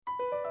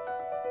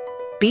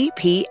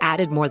BP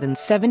added more than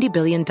 $70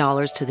 billion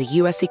to the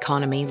U.S.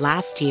 economy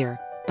last year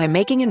by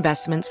making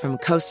investments from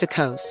coast to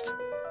coast.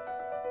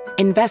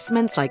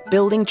 Investments like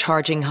building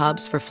charging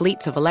hubs for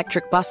fleets of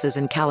electric buses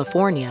in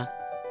California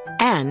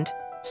and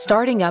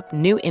starting up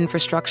new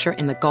infrastructure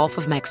in the Gulf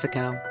of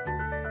Mexico.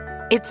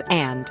 It's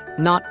and,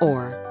 not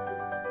or.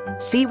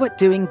 See what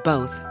doing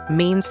both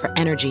means for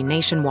energy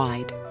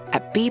nationwide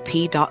at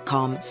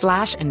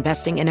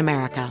bp.com/investing in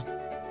America.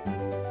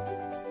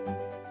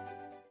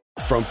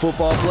 From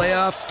football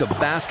playoffs to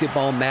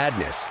basketball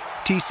madness,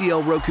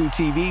 TCL Roku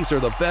TVs are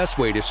the best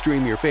way to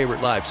stream your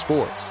favorite live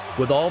sports.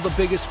 With all the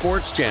biggest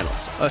sports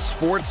channels, a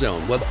sports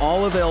zone with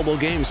all available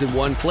games in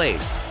one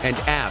place, and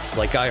apps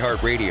like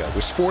iHeartRadio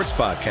with sports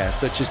podcasts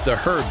such as The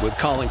Herd with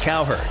Colin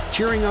Cowherd.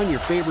 Cheering on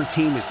your favorite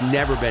team has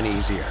never been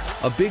easier.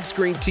 A big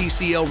screen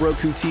TCL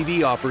Roku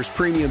TV offers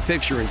premium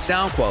picture and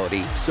sound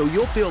quality, so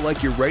you'll feel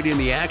like you're right in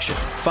the action.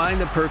 Find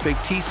the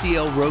perfect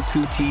TCL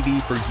Roku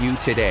TV for you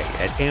today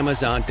at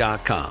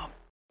Amazon.com.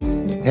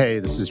 Hey,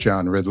 this is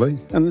John Ridley.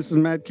 And this is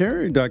Matt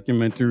Carey,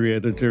 documentary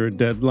editor at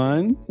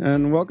Deadline.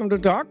 And welcome to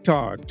Doc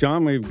Talk.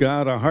 John, we've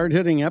got a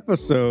hard-hitting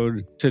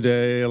episode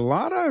today. A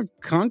lot of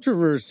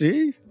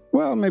controversy.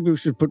 Well, maybe we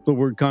should put the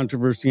word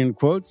controversy in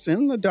quotes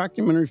in the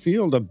documentary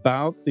field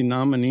about the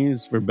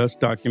nominees for Best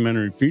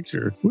Documentary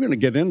Feature. We're going to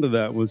get into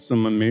that with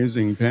some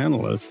amazing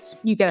panelists.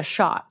 You get a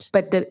shot,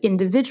 but the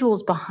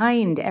individuals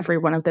behind every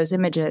one of those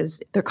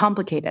images, they're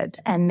complicated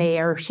and they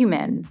are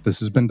human. This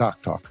has been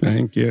Doc Talk.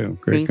 Thank you.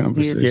 Great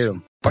conversation.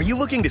 You. Are you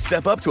looking to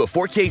step up to a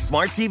 4K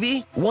smart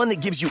TV? One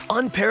that gives you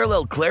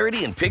unparalleled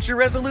clarity and picture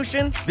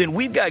resolution? Then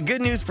we've got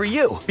good news for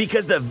you,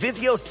 because the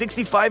Vizio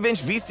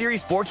 65-inch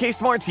V-Series 4K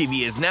smart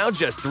TV is now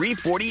just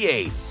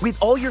 $348. With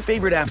all your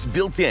favorite apps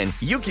built in,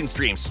 you can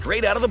stream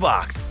straight out of the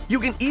box. You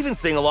can even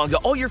sing along to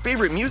all your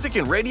favorite music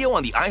and radio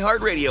on the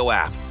iHeartRadio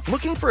app.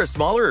 Looking for a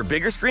smaller or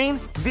bigger screen?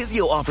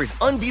 Vizio offers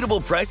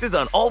unbeatable prices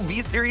on all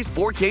V-Series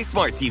 4K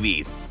smart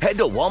TVs. Head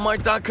to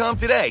Walmart.com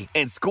today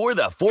and score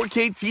the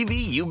 4K TV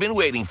you've been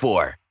waiting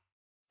for.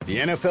 The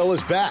NFL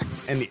is back,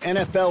 and the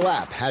NFL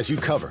app has you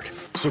covered.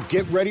 So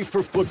get ready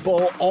for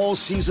football all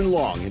season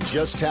long and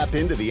just tap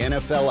into the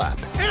NFL app.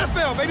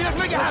 NFL, baby, let's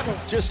make it happen.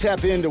 Just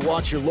tap in to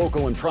watch your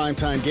local and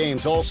primetime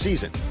games all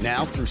season,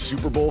 now through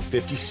Super Bowl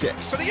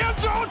 56. For the end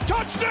zone,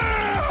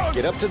 touchdown!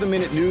 Get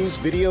up-to-the-minute news,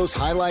 videos,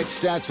 highlights,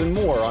 stats, and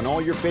more on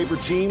all your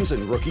favorite teams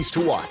and rookies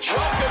to watch.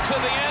 Welcome to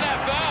the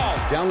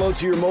NFL. Download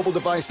to your mobile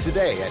device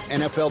today at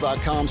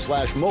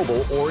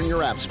nfl.com/mobile or in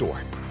your app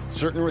store.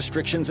 Certain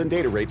restrictions and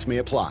data rates may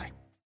apply.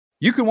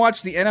 You can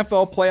watch the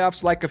NFL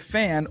playoffs like a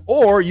fan,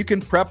 or you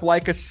can prep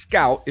like a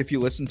scout if you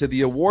listen to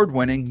the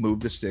award-winning Move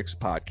the Sticks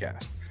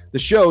podcast. The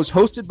show's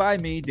hosted by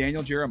me,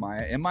 Daniel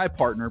Jeremiah, and my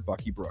partner,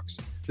 Bucky Brooks.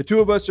 The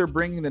two of us are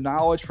bringing the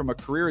knowledge from a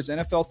career as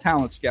NFL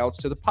talent scouts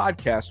to the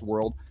podcast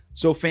world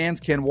so fans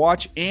can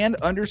watch and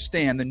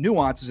understand the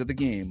nuances of the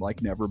game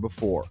like never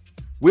before.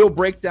 We'll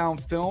break down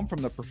film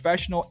from the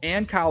professional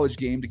and college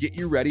game to get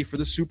you ready for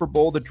the Super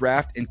Bowl, the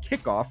draft, and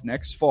kickoff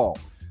next fall.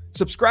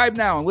 Subscribe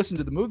now and listen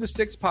to the Move the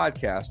Sticks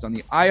podcast on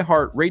the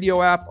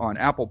iHeartRadio app, on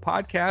Apple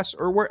Podcasts,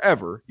 or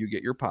wherever you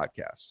get your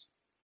podcasts.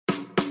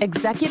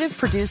 Executive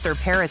producer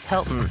Paris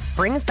Hilton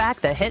brings back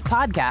the hit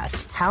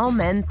podcast, How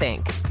Men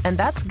Think. And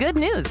that's good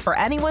news for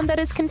anyone that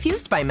is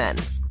confused by men,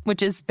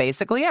 which is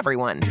basically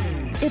everyone.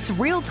 It's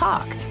real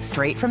talk,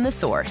 straight from the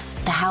source.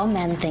 The How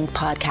Men Think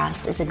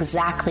podcast is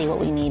exactly what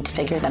we need to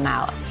figure them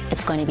out.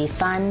 It's going to be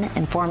fun,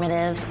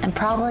 informative, and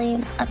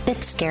probably a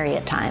bit scary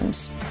at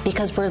times,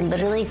 because we're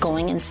literally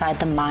going inside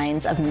the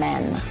minds of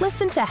men.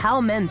 Listen to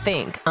How Men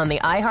Think on the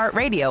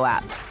iHeartRadio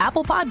app,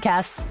 Apple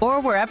Podcasts, or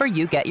wherever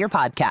you get your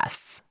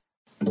podcasts.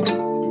 This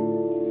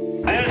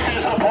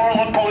is the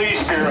Portland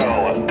Police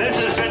Bureau. This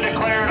has been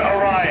declared a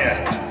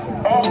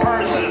riot. All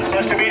persons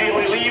must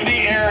immediately leave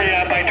the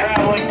area by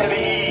traveling to the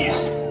east.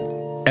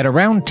 At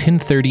around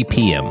 10:30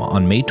 p.m.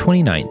 on May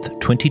 29th,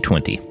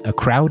 2020, a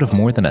crowd of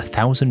more than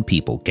 1,000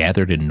 people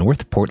gathered in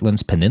North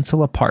Portland's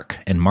Peninsula Park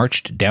and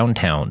marched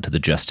downtown to the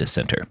Justice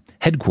Center,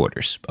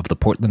 headquarters of the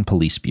Portland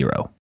Police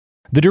Bureau.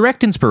 The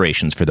direct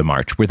inspirations for the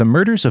march were the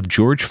murders of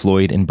George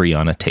Floyd and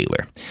Breonna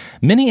Taylor.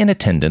 Many in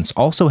attendance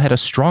also had a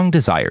strong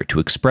desire to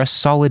express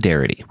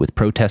solidarity with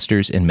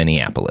protesters in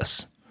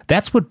Minneapolis.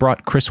 That's what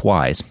brought Chris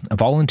Wise, a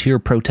volunteer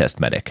protest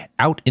medic,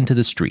 out into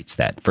the streets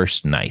that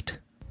first night.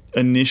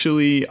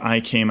 Initially, I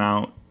came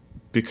out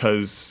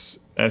because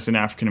as an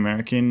African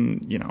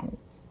American,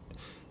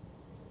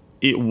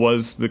 it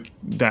was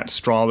that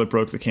straw that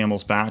broke the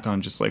camel's back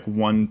on just like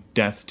one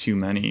death too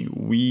many.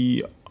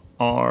 We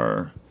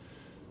are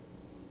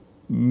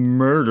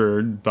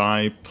murdered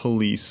by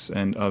police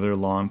and other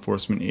law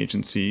enforcement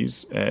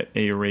agencies at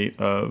a rate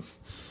of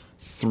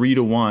 3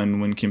 to 1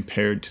 when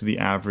compared to the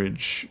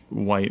average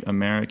white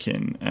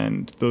American.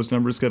 And those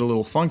numbers get a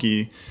little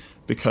funky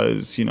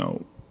because,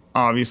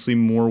 obviously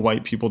more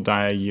white people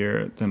die a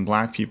year than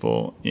black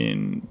people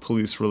in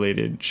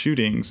police-related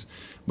shootings,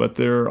 but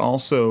there are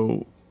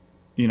also,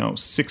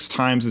 6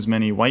 times as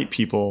many white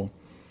people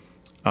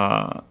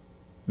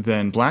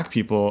than black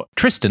people.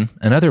 Tristan,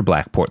 another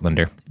black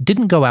Portlander,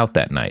 didn't go out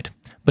that night,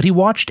 But he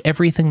watched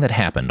everything that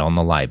happened on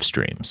the live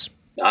streams.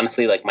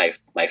 Honestly, like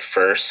my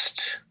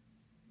first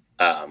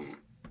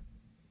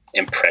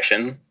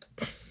impression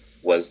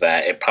was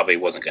that it probably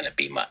wasn't going to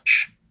be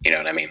much. You know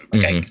what I mean?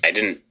 Like I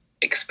didn't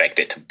expect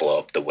it to blow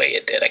up the way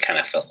it did. I kind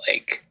of felt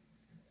like,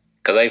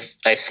 because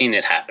I've seen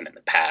it happen in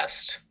the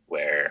past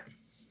where,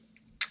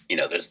 you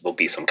know, there'll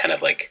be some kind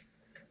of like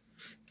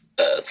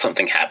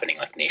something happening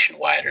like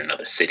nationwide or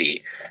another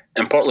city,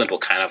 and Portland will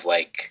kind of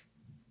like,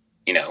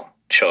 you know,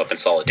 show up in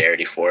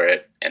solidarity for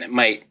it, and it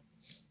might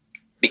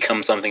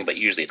become something, but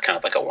usually it's kind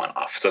of like a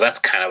one-off. So that's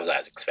kind of what I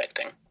was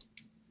expecting.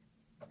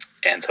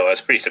 And so I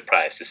was pretty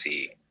surprised to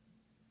see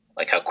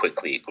like how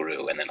quickly it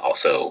grew, and then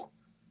also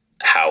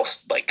how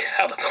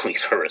the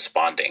police were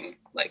responding,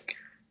 like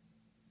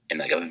in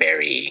like a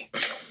very,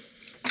 you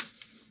know,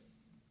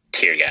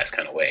 tear gas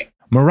kind of way.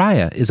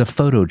 Mariah is a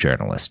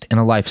photojournalist and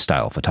a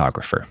lifestyle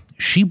photographer.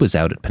 She was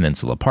out at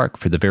Peninsula Park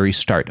for the very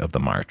start of the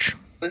march.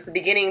 It was the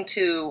beginning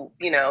to,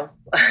 you know,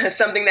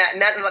 something that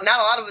not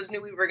a lot of us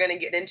knew we were going to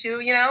get into,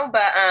 you know,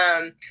 but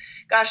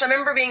gosh, I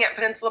remember being at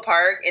Peninsula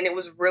Park, and it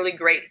was really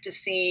great to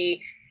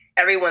see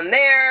everyone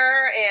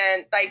there.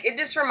 And like, it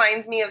just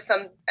reminds me of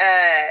some,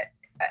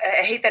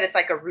 I hate that it's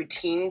like a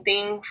routine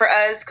thing for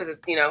us, because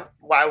it's, you know,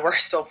 why we're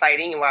still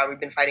fighting and why we've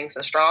been fighting so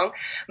strong.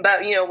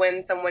 But, you know,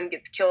 when someone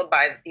gets killed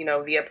by, you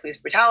know, via police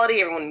brutality,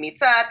 everyone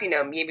meets up, you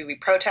know, maybe we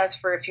protest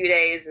for a few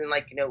days and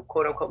like, you know,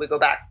 quote unquote, we go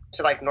back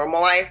to like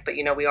normal life. But,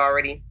 you know, we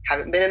already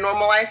haven't been in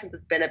normal life since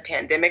it's been a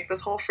pandemic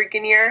this whole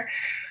freaking year.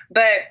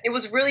 But it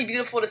was really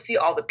beautiful to see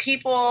all the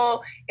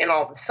people and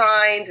all the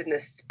signs and the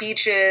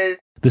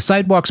speeches. The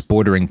sidewalks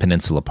bordering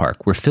Peninsula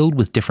Park were filled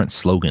with different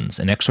slogans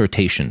and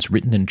exhortations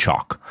written in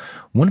chalk.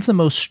 One of the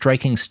most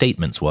striking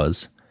statements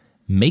was,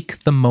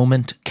 "Make the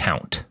moment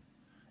count."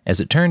 As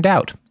it turned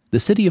out, the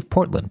city of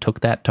Portland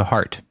took that to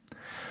heart.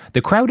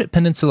 The crowd at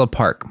Peninsula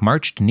Park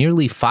marched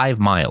nearly 5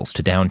 miles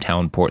to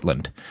downtown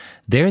Portland.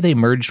 There they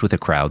merged with a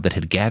crowd that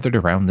had gathered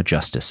around the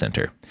Justice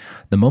Center.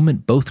 The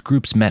moment both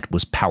groups met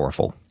was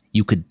powerful.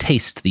 You could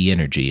taste the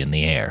energy in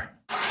the air.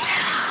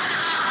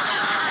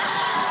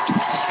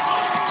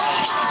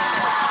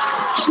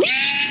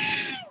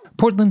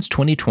 Portland's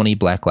 2020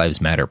 Black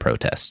Lives Matter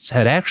protests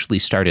had actually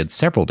started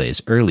several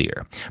days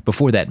earlier,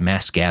 before that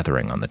mass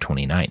gathering on the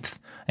 29th.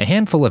 A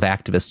handful of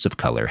activists of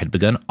color had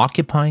begun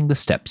occupying the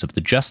steps of the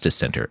Justice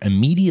Center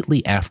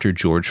immediately after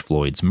George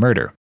Floyd's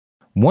murder.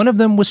 One of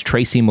them was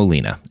Tracy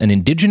Molina, an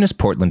indigenous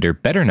Portlander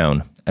better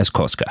known as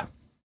Koska.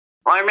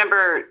 Well, I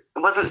remember it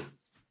wasn't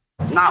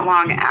not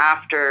long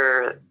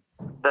after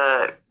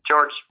the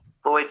George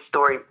Floyd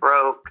story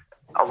broke,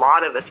 a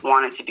lot of us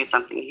wanted to do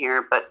something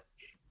here, but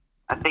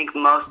I think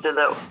most of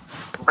the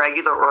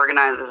regular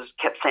organizers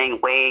kept saying,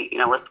 wait, you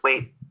know, let's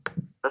wait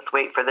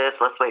for this,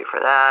 let's wait for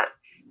that.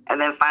 And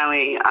then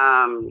finally,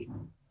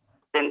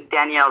 then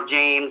Danielle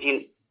James,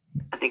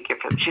 I think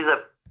she's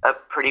a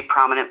pretty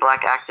prominent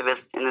Black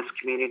activist in this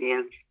community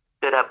and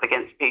stood up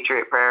against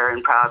Patriot Prayer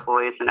and Proud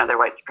Boys and other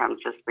white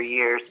supremacists for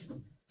years.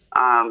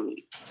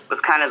 Was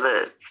kind of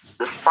the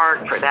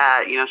spark for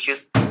that. You know, she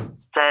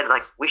said,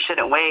 like, we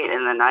shouldn't wait.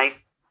 And then I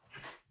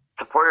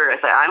supported her. I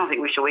said, I don't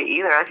think we should wait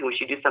either. I think we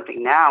should do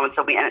something now. And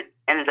so we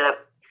ended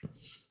up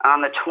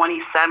on the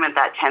 27th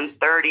at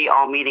 10:30,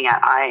 all meeting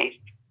at ICE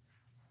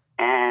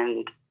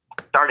and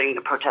starting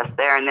the protest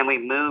there. And then we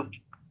moved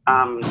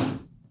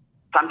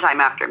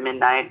sometime after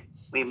midnight.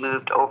 We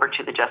moved over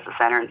to the Justice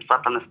Center and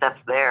slept on the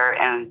steps there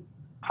and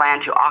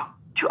planned to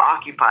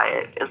occupy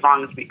it as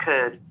long as we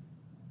could.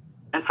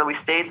 And so we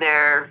stayed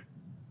there,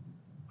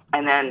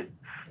 and then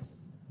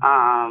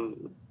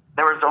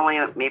there was only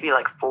maybe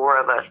like 4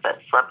 of us that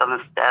slept on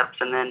the steps.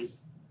 And then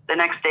the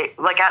next day,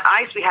 like at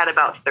ICE, we had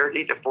about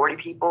 30 to 40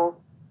 people.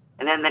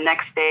 And then the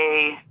next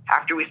day,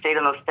 after we stayed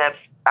on those steps,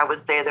 I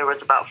would say there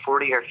was about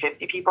 40 or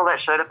 50 people that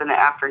showed up in the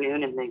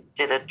afternoon, and they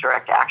did a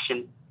direct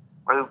action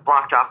where we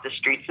blocked off the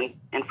streets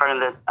in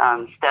front of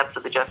the steps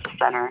of the Justice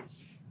Center.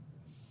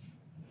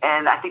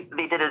 And I think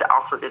they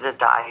also did a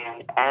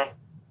die-in. And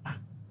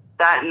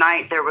that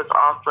night, there was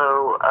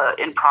also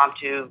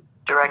impromptu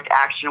direct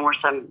action where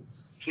some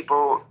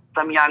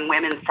young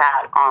women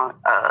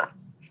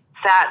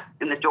sat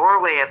in the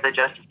doorway of the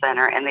Justice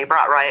Center, and they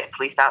brought riot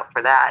police out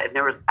for that. And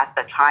at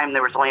the time,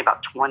 there was only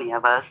about 20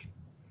 of us,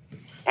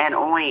 and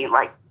only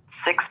like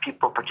 6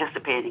 people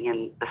participating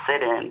in the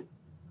sit-in,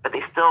 but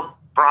they still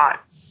brought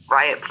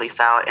riot police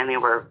out, and they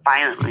were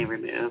violently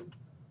removed.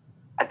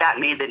 That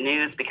made the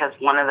news because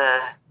one of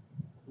the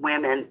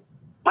women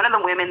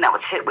that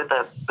was hit with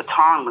a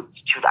baton,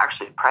 she was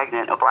actually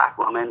pregnant, a Black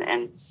woman.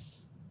 And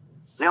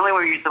the only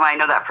reason why I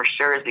know that for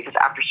sure is because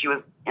after she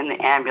was in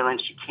the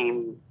ambulance, she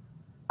came,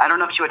 I don't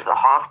know if she went to the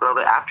hospital,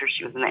 but after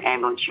she was in the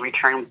ambulance, she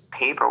returned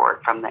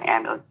paperwork from the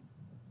ambulance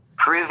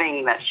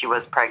proving that she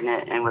was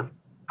pregnant, and was,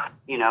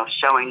 you know,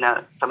 showing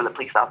some of the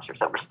police officers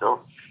that were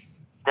still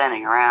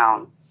standing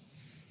around.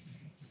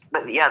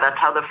 But yeah, that's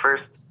how the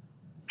first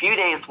few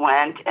days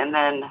went. And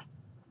then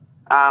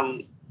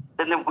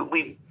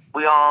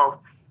we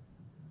all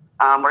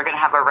we're going to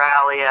have a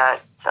rally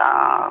at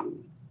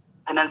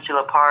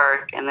Peninsula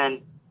Park, and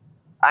then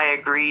I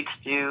agreed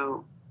to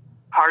do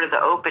part of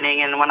the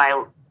opening. And when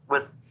I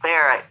was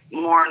there,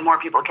 more and more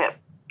people kept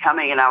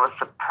coming, and I was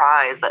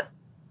surprised that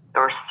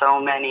there were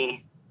so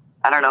many.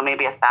 I don't know,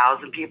 maybe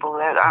 1,000 people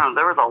there. I don't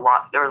know. There was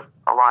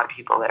a lot of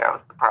people there. I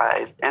was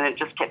surprised, and it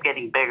just kept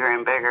getting bigger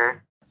and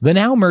bigger. The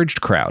now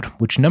merged crowd,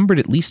 which numbered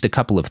at least a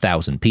couple of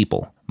thousand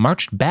people,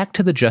 marched back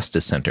to the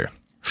Justice Center.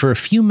 For a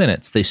few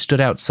minutes, they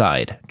stood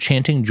outside,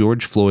 chanting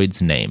George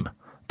Floyd's name.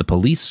 The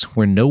police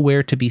were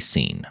nowhere to be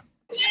seen.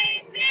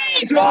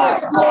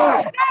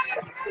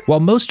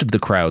 While most of the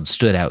crowd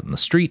stood out in the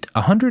street,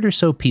 100 or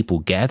so people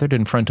gathered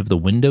in front of the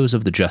windows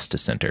of the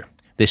Justice Center.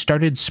 They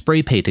started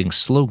spray painting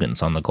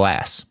slogans on the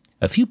glass.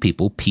 A few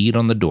people peed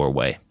on the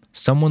doorway.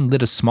 Someone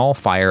lit a small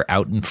fire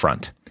out in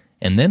front.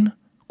 And then,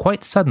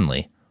 quite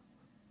suddenly,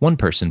 one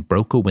person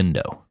broke a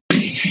window.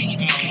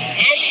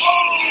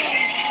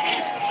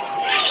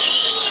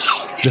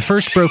 The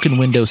first broken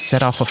window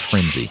set off a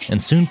frenzy,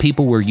 and soon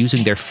people were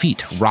using their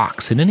feet,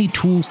 rocks, and any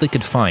tools they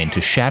could find to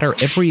shatter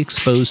every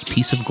exposed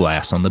piece of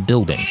glass on the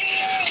building.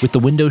 With the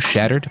windows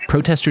shattered,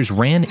 protesters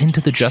ran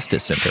into the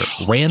Justice Center,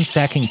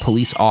 ransacking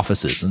police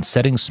offices and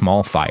setting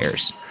small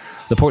fires.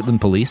 The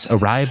Portland police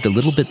arrived a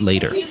little bit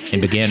later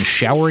and began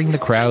showering the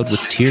crowd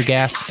with tear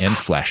gas and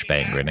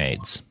flashbang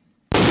grenades.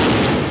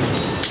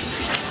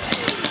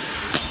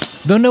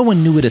 Though no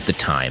one knew it at the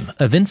time,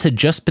 events had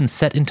just been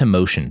set into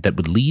motion that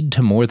would lead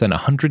to more than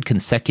 100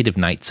 consecutive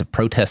nights of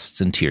protests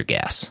and tear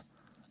gas.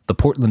 The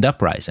Portland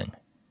Uprising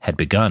had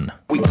begun.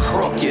 We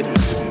crooked.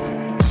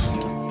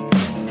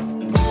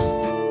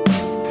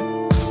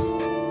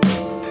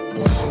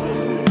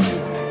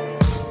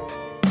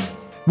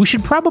 We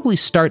should probably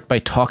start by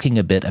talking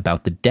a bit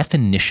about the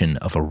definition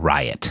of a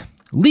riot.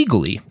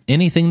 Legally,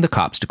 anything the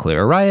cops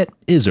declare a riot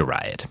is a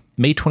riot.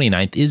 May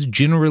 29th is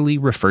generally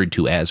referred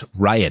to as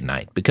Riot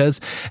Night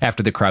because,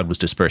 after the crowd was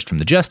dispersed from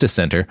the Justice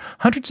Center,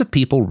 hundreds of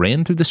people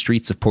ran through the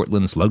streets of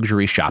Portland's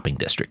luxury shopping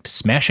district,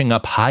 smashing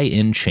up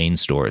high-end chain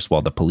stores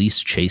while the police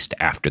chased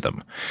after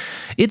them.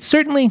 It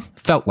certainly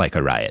felt like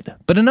a riot,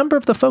 but a number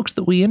of the folks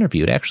that we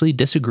interviewed actually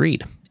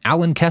disagreed.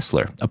 Alan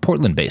Kessler, a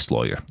Portland-based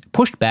lawyer,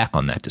 pushed back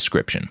on that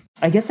description.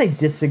 I guess I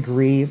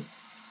disagree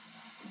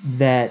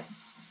that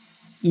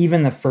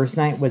even the first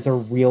night was a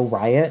real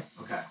riot.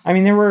 Okay. I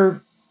mean, there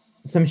were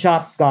some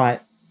shops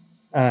got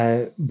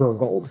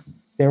burgled.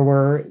 There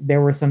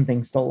were some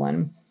things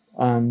stolen.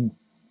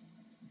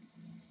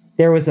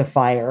 There was a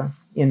fire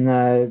in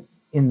the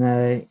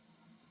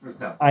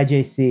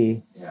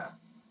IJC. Yeah.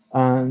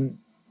 I'm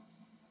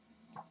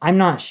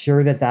not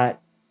sure that.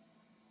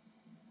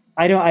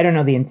 I don't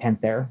know the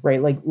intent there,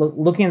 right? Like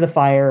looking at the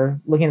fire,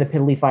 looking at the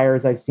piddly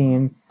fires I've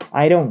seen,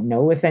 I don't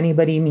know if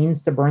anybody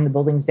means to burn the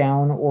buildings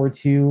down or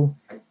to.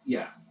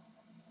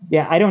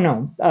 Yeah, I don't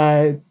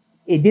know.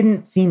 It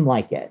didn't seem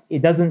like it.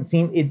 It doesn't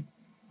seem it.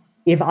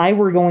 If I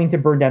were going to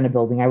burn down a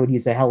building, I would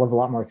use a hell of a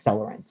lot more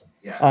accelerant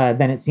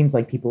than it seems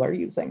like people are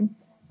using.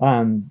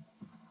 I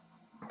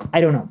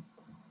don't know.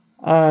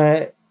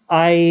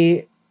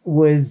 I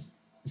was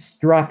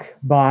struck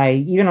by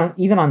even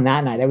on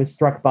that night. I was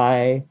struck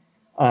by.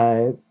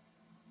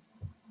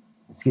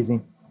 Excuse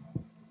me.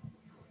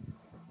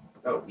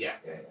 Oh yeah.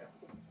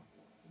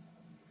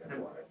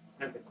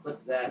 Time to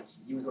clip that.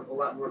 Use a whole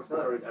lot more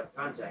accelerant out of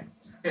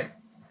context.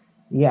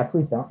 Yeah,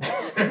 please don't.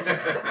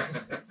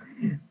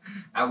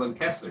 Alan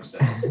Kessler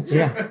says.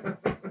 Yeah.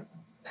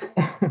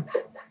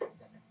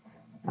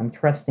 I'm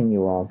trusting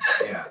you all.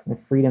 Yeah. The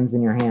freedom's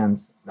in your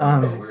hands.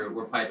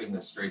 We're piping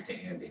this straight to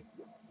Andy.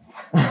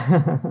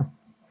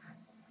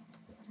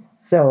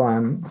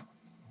 So,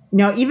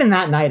 even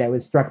that night, I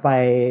was struck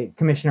by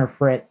Commissioner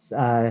Fritz,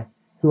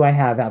 who I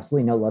have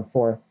absolutely no love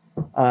for,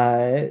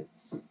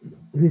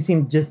 who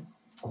seemed just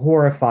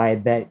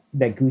horrified that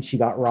Gucci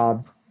got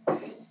robbed,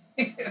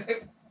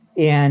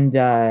 and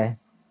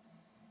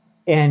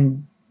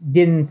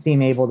didn't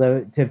seem able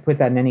to put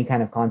that in any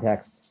kind of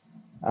context.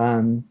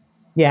 I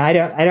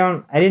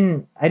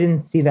didn't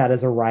see that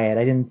as a riot.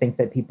 I didn't think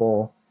that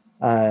people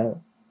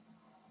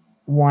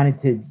wanted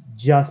to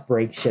just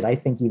break shit. I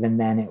think even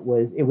then it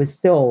was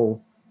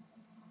still.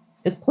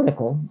 It's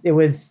political. It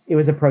was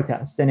a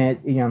protest, and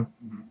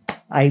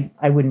I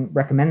wouldn't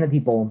recommend that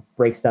people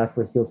break stuff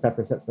or steal stuff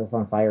or set stuff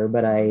on fire,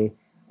 but I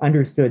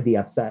understood the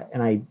upset,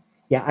 and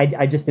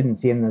I just didn't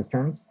see it in those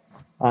terms.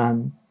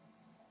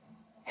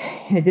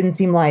 It didn't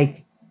seem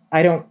like,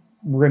 I don't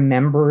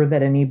remember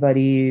that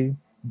anybody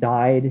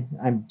died.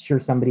 I'm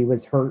sure somebody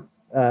was hurt,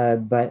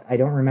 but I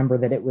don't remember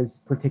that it was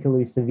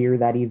particularly severe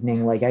that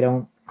evening. Like I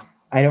don't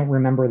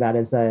remember that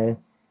as a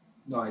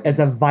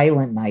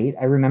violent night.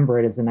 I remember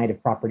it as a night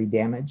of property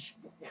damage.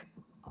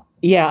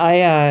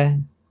 And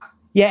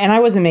I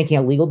wasn't making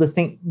a legal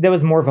distinction. That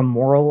was more of a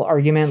moral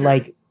argument. Sure.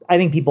 Like, I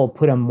think people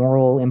put a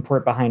moral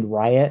import behind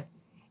riot,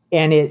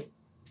 and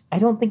I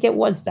don't think it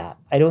was that.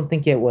 I don't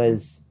think it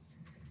was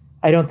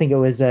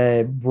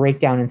a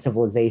breakdown in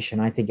civilization.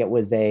 I think it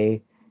was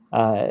a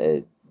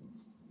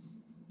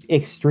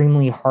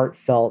extremely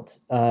heartfelt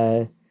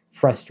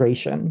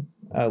frustration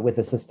with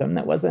a system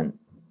that wasn't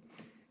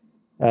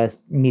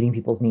meeting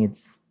people's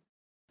needs.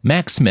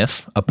 Mac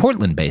Smith, a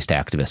Portland-based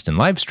activist and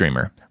live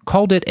streamer,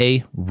 called it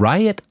a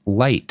riot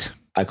light.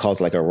 I called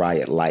it like a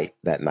riot light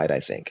that night, I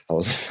think. I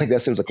was like, that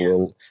seems like a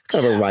little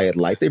kind of a riot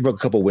light. They broke a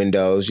couple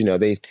windows,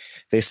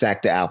 they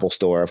sacked the Apple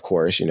store, of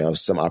course,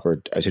 some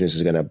opportunities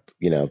is going to,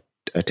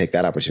 take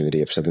that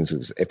opportunity. If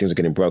things are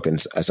getting broken,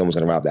 someone's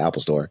going to rob the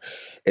Apple store.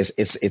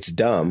 It's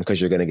dumb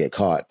because you're going to get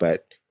caught,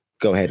 but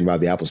go ahead and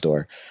rob the Apple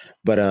store.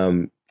 But,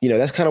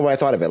 that's kind of what I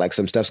thought of it. Like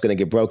some stuff's going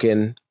to get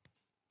broken.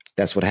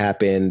 That's what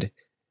happened.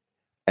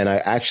 And I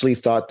actually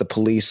thought the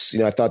police,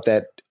 I thought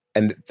there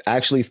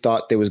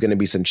was going to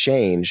be some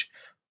change,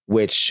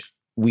 which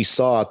we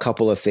saw a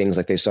couple of things.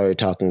 Like they started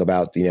talking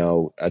about,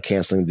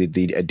 canceling the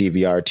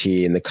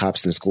DVRT and the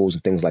cops in schools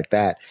and things like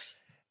that.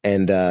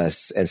 And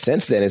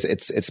since then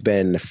it's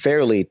been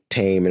fairly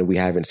tame and we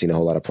haven't seen a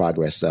whole lot of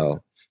progress.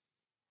 So,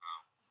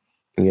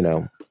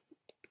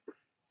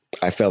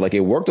 I felt like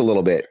it worked a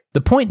little bit.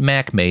 The point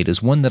Mac made is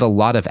one that a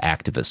lot of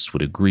activists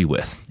would agree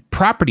with.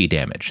 Property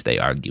damage, they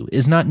argue,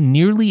 is not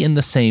nearly in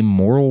the same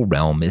moral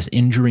realm as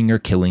injuring or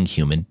killing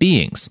human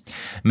beings.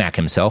 Mac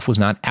himself was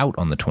not out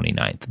on the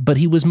 29th, but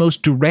he was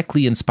most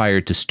directly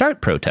inspired to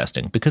start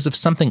protesting because of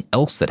something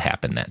else that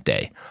happened that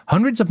day,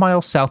 hundreds of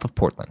miles south of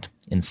Portland,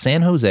 in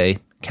San Jose,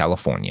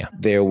 California.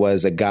 There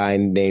was a guy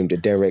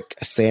named Derek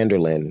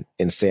Sanderlin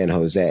in San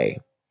Jose,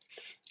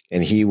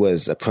 and he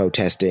was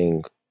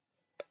protesting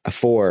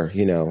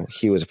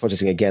he was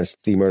protesting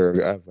against the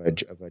murder of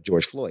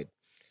George Floyd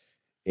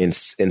in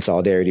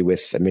solidarity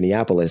with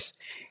Minneapolis.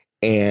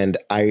 And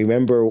I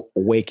remember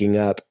waking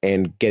up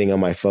and getting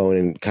on my phone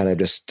and kind of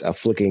just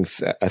flicking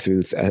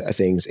through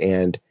things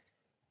and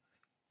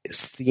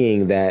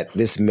seeing that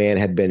this man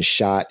had been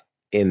shot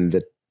in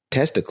the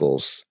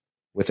testicles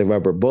with a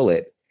rubber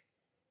bullet,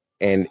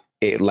 and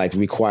it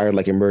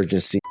required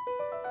emergency.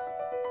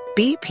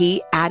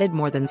 BP added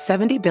more than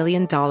 $70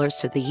 billion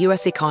to the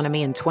U.S.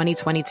 economy in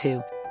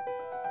 2022.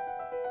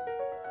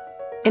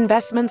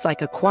 Investments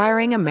like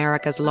acquiring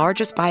America's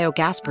largest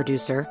biogas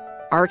producer,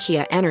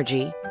 Archaea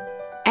Energy,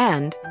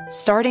 and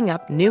starting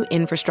up new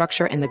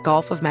infrastructure in the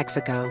Gulf of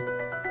Mexico.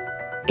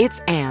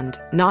 It's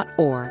and, not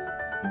or.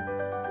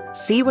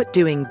 See what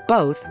doing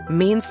both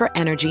means for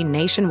energy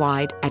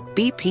nationwide at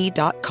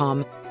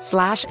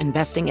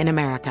bp.com/investing in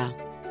America.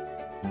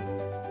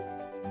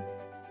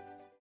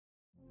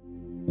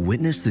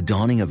 Witness the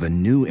dawning of a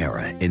new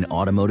era in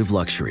automotive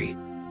luxury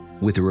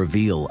with a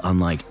reveal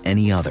unlike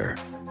any other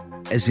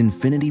as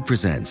Infiniti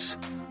presents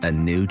a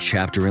new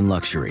chapter in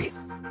luxury,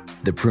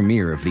 the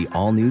premiere of the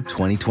all-new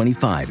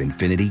 2025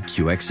 Infiniti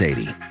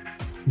QX80.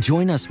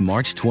 Join us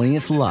March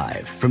 20th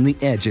live from the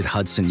Edge at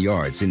Hudson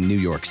Yards in New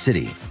York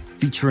City,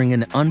 featuring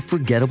an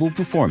unforgettable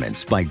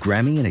performance by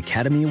Grammy and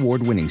Academy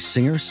Award-winning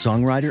singer,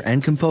 songwriter,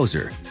 and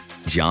composer,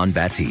 Jon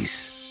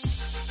Batiste.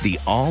 The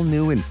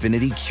all-new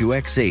Infiniti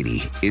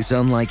QX80 is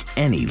unlike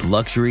any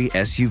luxury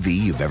SUV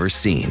you've ever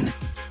seen.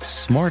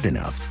 Smart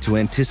enough to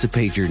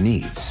anticipate your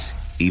needs,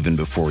 even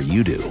before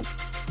you do.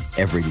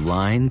 Every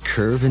line,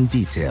 curve, and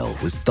detail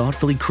was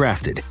thoughtfully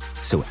crafted,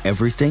 so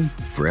everything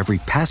for every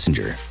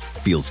passenger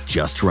feels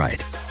just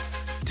right.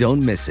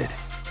 Don't miss it.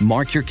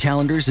 Mark your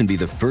calendars and be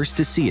the first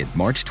to see it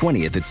March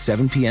 20th at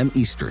 7 p.m.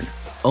 Eastern,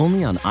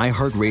 only on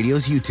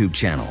iHeartRadio's YouTube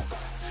channel.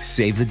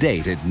 Save the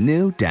date at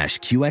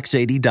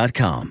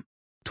new-QX80.com.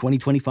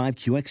 2025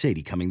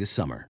 QX80 coming this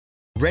summer.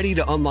 Ready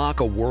to unlock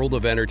a world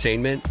of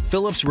entertainment?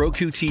 Philips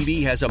Roku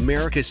TV has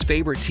America's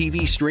favorite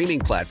TV streaming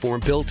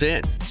platform built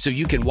in, so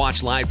you can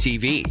watch live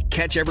TV,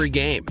 catch every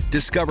game,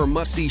 discover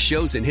must-see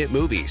shows and hit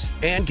movies,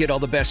 and get all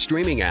the best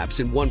streaming apps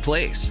in one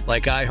place,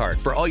 like iHeart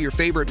for all your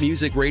favorite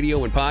music,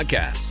 radio, and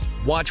podcasts.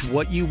 Watch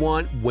what you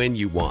want, when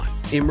you want.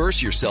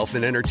 Immerse yourself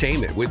in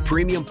entertainment with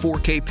premium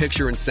 4K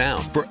picture and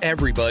sound for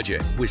every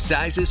budget, with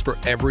sizes for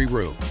every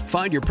room.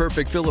 Find your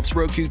perfect Philips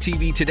Roku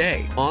TV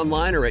today,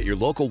 online or at your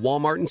local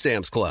Walmart and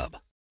Sam's Club.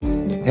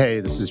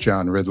 Hey, this is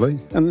John Ridley.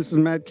 And this is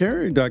Matt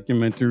Carey,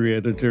 documentary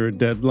editor at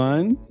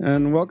Deadline.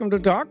 And welcome to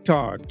Talk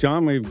Talk.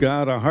 John, we've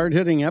got a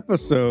hard-hitting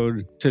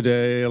episode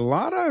today. A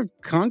lot of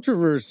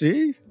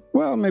controversy.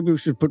 Well, maybe we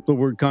should put the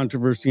word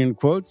controversy in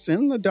quotes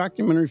in the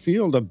documentary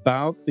field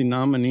about the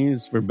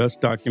nominees for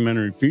Best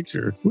Documentary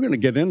Feature. We're going to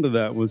get into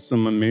that with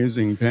some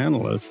amazing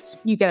panelists.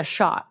 You get a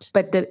shot,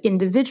 but the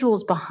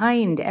individuals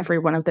behind every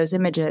one of those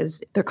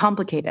images, they're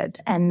complicated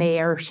and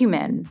they are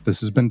human. This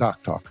has been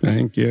Doc Talk.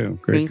 Thank you.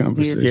 Great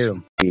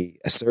conversation.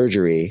 A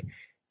surgery,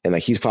 and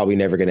he's probably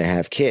never going to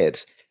have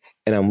kids.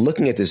 And I'm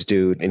looking at this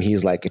dude, and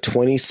he's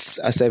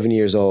 27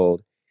 years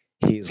old.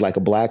 He's like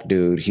a black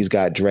dude. He's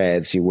got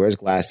dreads. He wears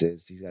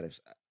glasses. He's got a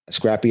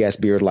scrappy ass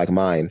beard like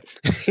mine,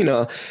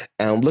 and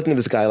I'm looking at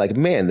this guy like,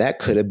 man, that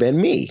could have been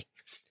me.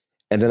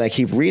 And then I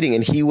keep reading,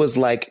 and he was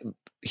like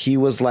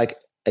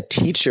a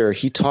teacher.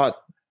 He taught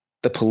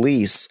the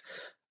police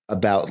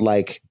about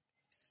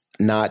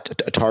not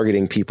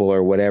targeting people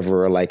or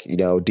whatever, or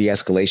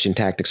de-escalation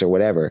tactics or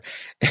whatever.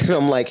 And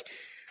I'm like,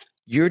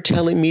 you're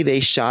telling me they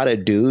shot a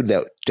dude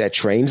that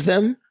trains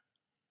them?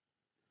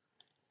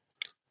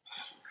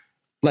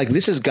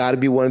 This has got to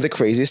be one of the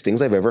craziest things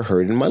I've ever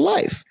heard in my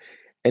life.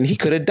 and he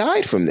could have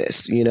died from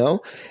this, you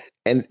know?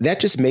 And that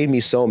just made me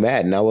so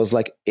mad. And I was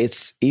like,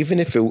 it's, even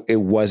if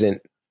it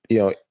wasn't, you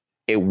know,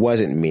 it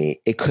wasn't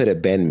me, it could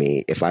have been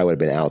me if I would have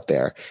been out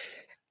there.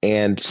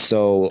 And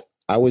so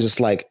I was just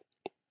like,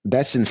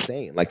 that's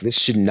insane. Like, this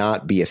should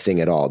not be a thing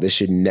at all.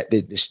 This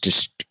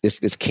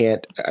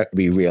can't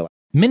be real.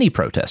 Many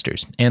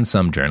protesters and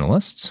some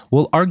journalists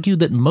will argue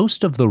that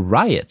most of the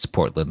riots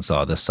Portland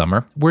saw this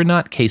summer were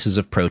not cases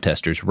of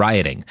protesters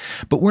rioting,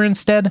 but were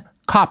instead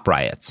cop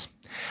riots.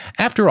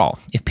 After all,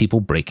 if people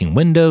breaking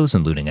windows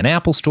and looting an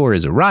Apple store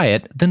is a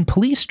riot, then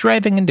police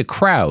driving into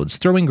crowds,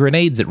 throwing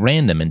grenades at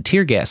random and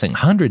tear gassing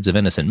hundreds of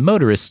innocent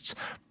motorists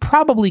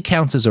probably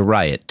counts as a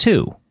riot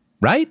too,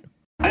 right?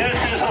 This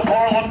is the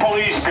Portland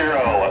Police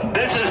Bureau.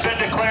 This has been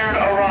declared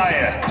a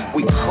riot.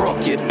 We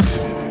crooked.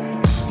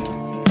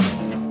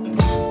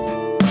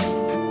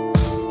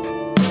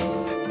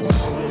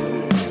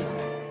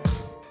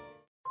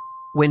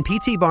 When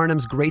P.T.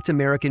 Barnum's Great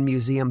American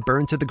Museum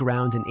burned to the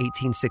ground in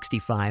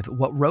 1865,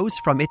 what rose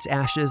from its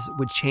ashes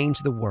would change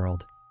the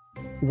world.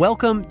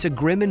 Welcome to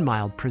Grim and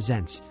Mild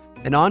Presents,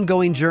 an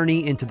ongoing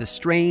journey into the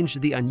strange,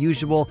 the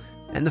unusual,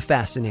 and the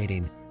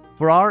fascinating.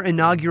 For our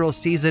inaugural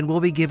season,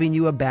 we'll be giving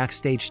you a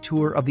backstage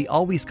tour of the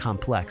always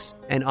complex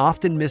and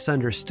often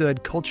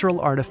misunderstood cultural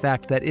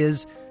artifact that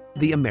is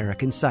the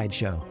American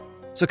sideshow.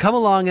 So come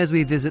along as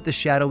we visit the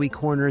shadowy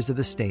corners of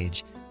the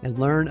stage and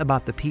learn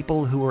about the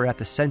people who were at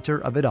the center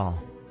of it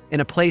all. In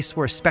a place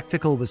where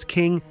spectacle was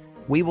king,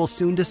 we will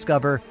soon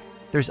discover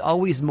there's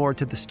always more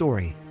to the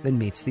story than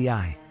meets the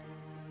eye.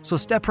 So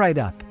step right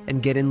up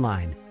and get in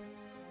line.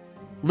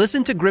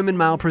 Listen to Grim and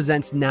Mild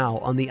Presents now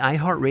on the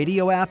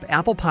iHeartRadio app,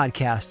 Apple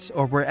Podcasts,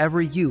 or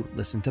wherever you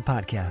listen to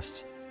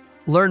podcasts.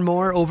 Learn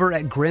more over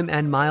at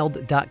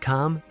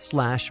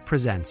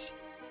grimandmild.com/presents.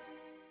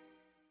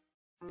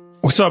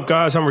 What's up,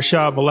 guys? I'm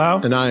Rashad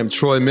Bilal. And I am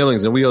Troy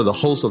Millings, and we are the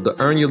hosts of the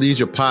Earn Your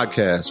Leisure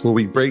podcast, where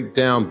we break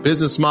down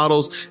business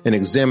models and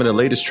examine the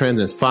latest trends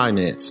in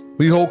finance.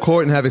 We hold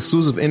court and have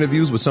exclusive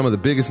interviews with some of the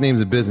biggest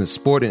names in business,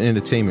 sport, and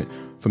entertainment.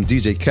 From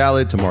DJ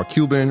Khaled to Mark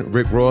Cuban,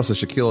 Rick Ross, and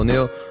Shaquille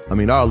O'Neal. I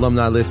mean, our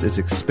alumni list is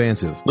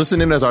expansive. Listen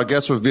in as our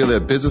guests reveal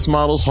their business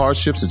models,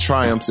 hardships, and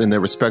triumphs in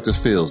their respective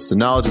fields. The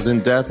knowledge is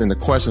in depth, and the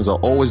questions are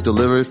always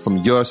delivered from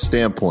your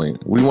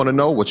standpoint. We want to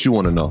know what you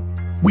want to know.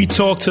 We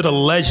talk to the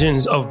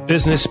legends of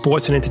business,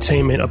 sports, and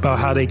entertainment about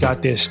how they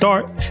got their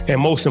start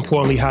and, most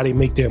importantly, how they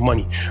make their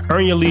money.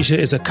 Earn Your Leisure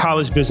is a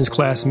college business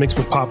class mixed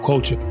with pop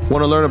culture.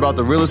 Want to learn about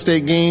the real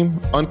estate game?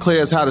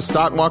 Unclear as how the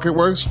stock market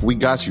works? We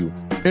got you.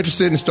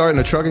 Interested in starting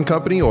a trucking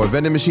company or a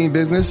vending machine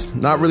business?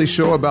 Not really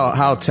sure about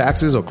how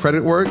taxes or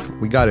credit work?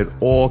 We got it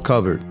all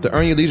covered. The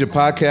Earn Your Leisure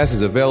podcast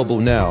is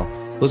available now.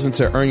 Listen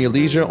to Earn Your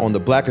Leisure on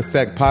the Black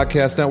Effect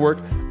Podcast Network,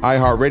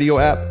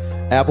 iHeartRadio app,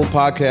 Apple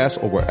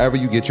Podcasts, or wherever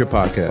you get your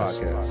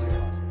podcasts.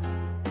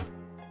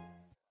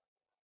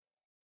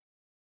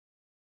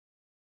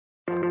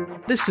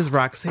 This is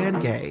Roxanne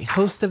Gay,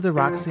 host of the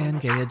Roxanne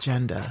Gay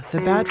Agenda,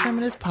 the bad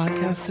feminist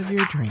podcast of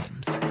your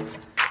dreams.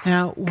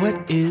 Now,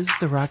 what is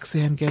the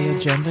Roxanne Gay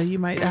Agenda, you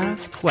might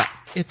ask? Well,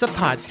 it's a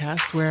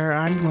podcast where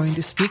I'm going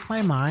to speak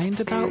my mind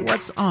about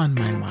what's on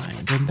my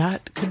mind, and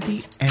that could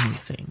be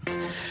anything.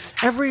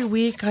 Every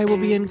week, I will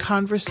be in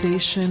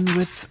conversation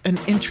with an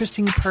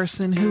interesting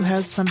person who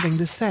has something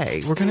to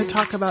say. We're going to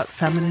talk about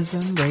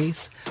feminism,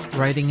 race,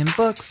 writing in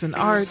books and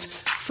art,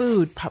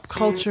 food, pop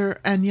culture,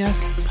 and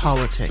yes,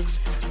 politics.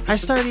 I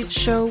start each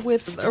show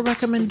with a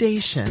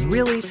recommendation.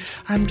 Really,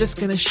 I'm just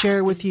going to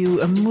share with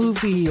you a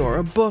movie or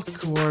a book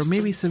or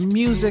maybe some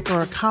music or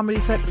a comedy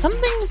set,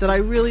 something that I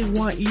really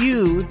want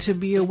you to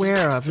be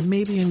aware of and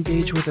maybe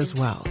engage with as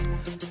well.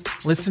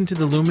 Listen to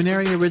the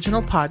Luminary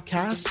Original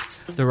Podcast,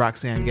 the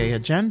Roxanne Gay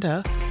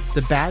Agenda,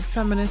 the Bad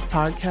Feminist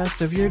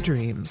Podcast of your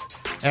dreams,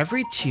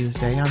 every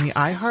Tuesday on the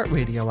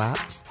iHeartRadio app,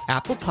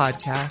 Apple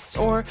Podcasts,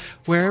 or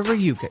wherever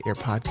you get your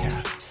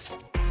podcasts.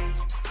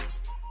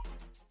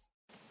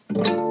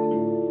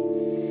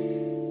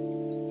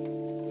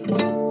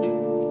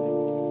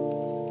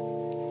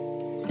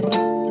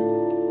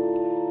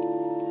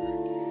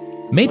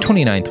 May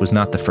 29th was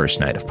not the first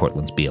night of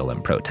Portland's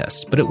BLM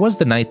protests, but it was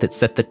the night that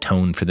set the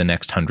tone for the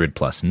next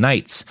 100-plus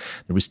nights.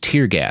 There was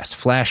tear gas,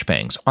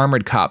 flashbangs,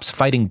 armored cops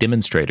fighting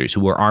demonstrators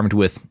who were armed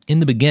with, in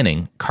the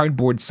beginning,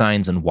 cardboard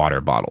signs and water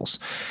bottles.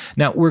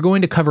 Now, we're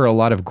going to cover a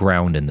lot of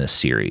ground in this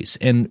series,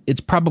 and it's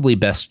probably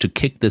best to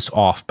kick this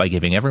off by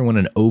giving everyone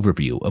an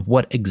overview of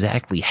what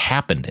exactly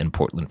happened in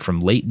Portland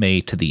from late May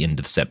to the end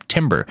of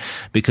September,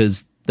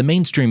 because the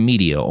mainstream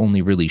media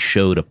only really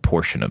showed a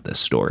portion of this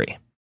story.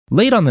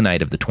 Late on the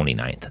night of the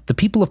 29th, the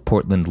people of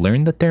Portland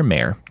learned that their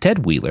mayor,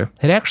 Ted Wheeler,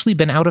 had actually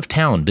been out of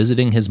town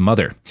visiting his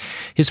mother.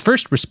 His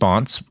first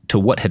response to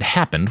what had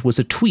happened was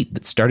a tweet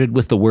that started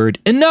with the word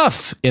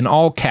 "enough" in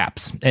all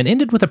caps and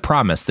ended with a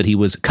promise that he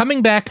was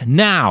coming back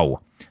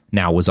now.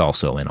 Now was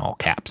also in all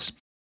caps.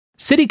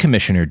 City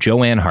Commissioner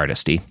Joanne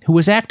Hardesty, who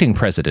was acting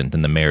president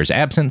in the mayor's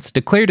absence,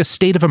 declared a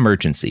state of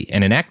emergency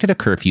and enacted a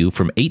curfew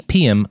from 8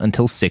 p.m.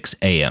 until 6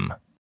 a.m.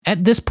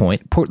 At this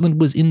point,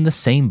 Portland was in the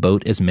same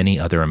boat as many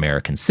other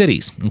American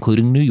cities,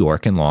 including New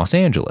York and Los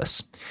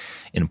Angeles.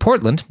 In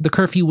Portland, the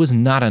curfew was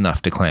not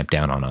enough to clamp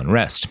down on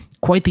unrest.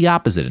 Quite the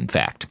opposite, in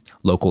fact.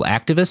 Local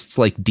activists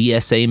like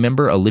DSA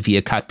member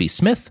Olivia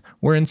Cotby-Smith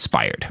were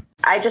inspired.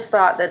 I just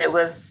thought that it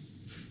was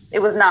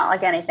not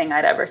like anything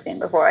I'd ever seen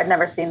before. I'd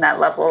never seen that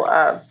level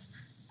of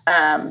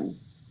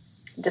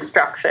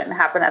destruction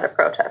happen at a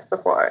protest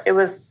before. It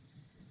was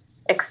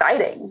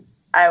exciting.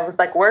 I was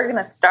like, we're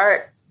going to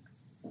start.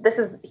 This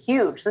is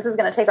huge. This is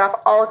going to take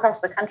off all across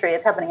the country.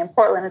 It's happening in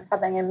Portland. It's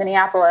happening in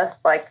Minneapolis.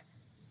 Like,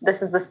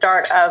 this is the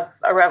start of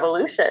a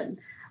revolution.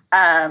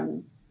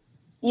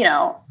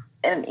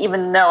 And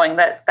even knowing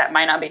that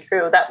might not be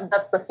true,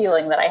 that's the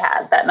feeling that I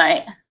had that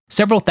night.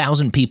 Several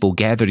thousand people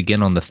gathered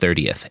again on the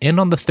 30th, and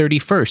on the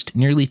 31st,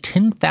 nearly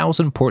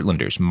 10,000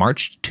 Portlanders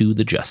marched to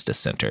the Justice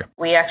Center.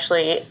 We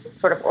actually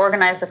sort of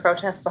organized the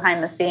protest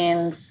behind the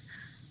scenes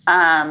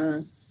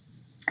and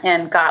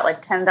got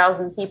like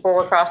 10,000 people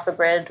across the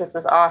bridge, which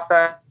was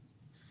awesome.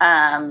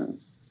 And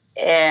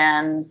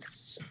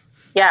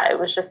yeah,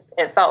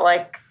 it felt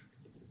like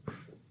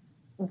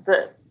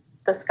the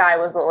sky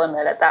was the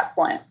limit at that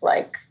point.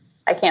 Like,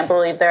 I can't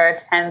believe there are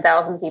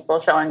 10,000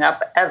 people showing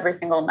up every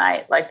single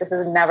night. Like, this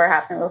has never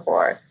happened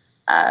before.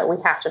 We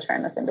have to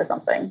turn this into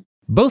something.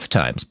 Both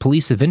times,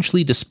 police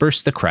eventually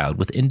dispersed the crowd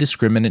with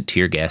indiscriminate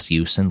tear gas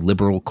use and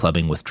liberal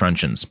clubbing with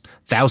truncheons.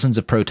 Thousands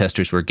of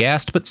protesters were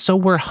gassed, but so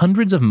were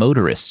hundreds of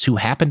motorists who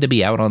happened to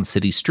be out on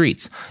city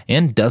streets,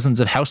 and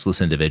dozens of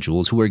houseless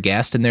individuals who were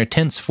gassed in their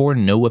tents for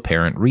no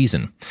apparent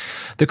reason.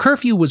 The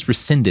curfew was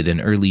rescinded in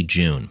early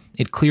June.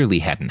 It clearly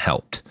hadn't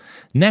helped.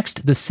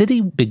 Next, the city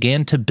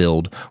began to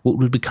build what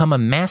would become a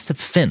massive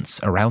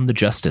fence around the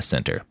Justice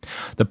Center.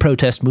 The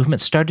protest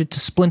movement started to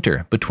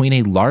splinter between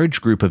a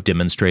large group of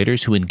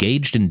demonstrators who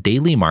engaged in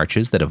daily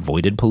marches that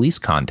avoided police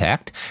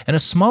contact and a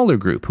smaller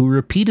group who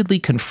repeatedly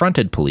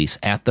confronted police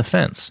at the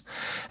fence.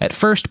 At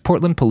first,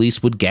 Portland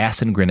police would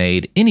gas and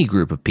grenade any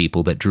group of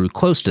people that drew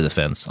close to the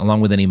fence,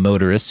 along with any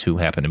motorists who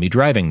happened to be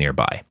driving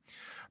nearby.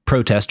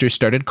 Protesters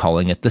started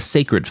calling it the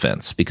sacred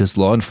fence because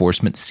law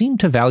enforcement seemed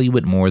to value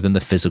it more than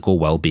the physical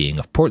well-being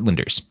of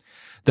Portlanders.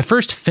 The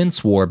first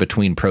fence war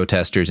between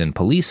protesters and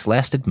police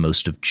lasted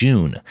most of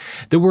June.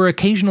 There were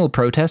occasional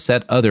protests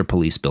at other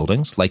police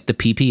buildings, like the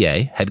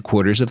PPA,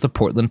 headquarters of the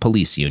Portland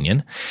Police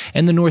Union,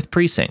 and the North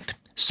Precinct.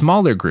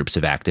 Smaller groups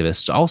of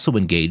activists also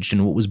engaged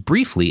in what was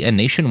briefly a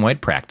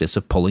nationwide practice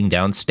of pulling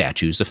down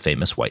statues of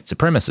famous white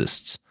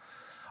supremacists.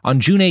 On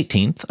June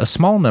 18th, a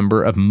small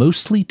number of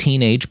mostly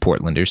teenage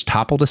Portlanders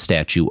toppled a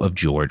statue of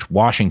George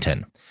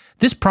Washington.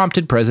 This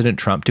prompted President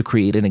Trump to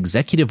create an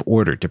executive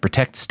order to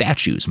protect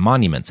statues,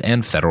 monuments,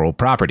 and federal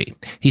property.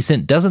 He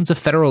sent dozens of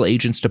federal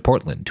agents to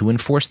Portland to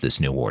enforce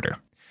this new order.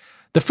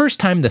 The first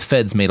time the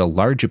feds made a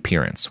large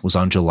appearance was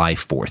on July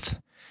 4th.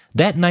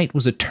 That night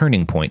was a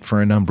turning point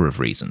for a number of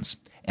reasons.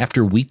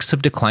 After weeks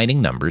of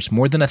declining numbers,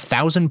 more than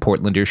 1,000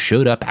 Portlanders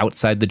showed up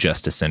outside the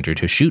Justice Center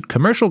to shoot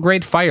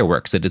commercial-grade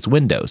fireworks at its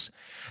windows.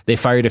 They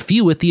fired a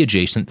few at the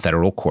adjacent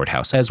federal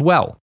courthouse as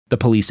well. The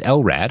police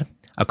LRAD,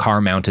 a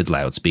car-mounted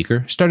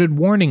loudspeaker, started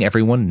warning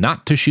everyone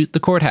not to shoot the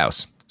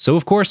courthouse. So,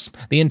 of course,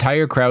 the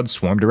entire crowd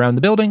swarmed around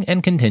the building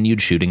and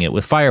continued shooting it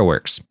with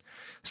fireworks.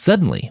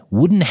 Suddenly,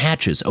 wooden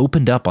hatches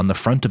opened up on the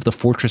front of the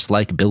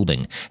fortress-like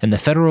building, and the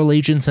federal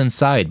agents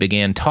inside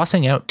began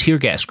tossing out tear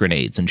gas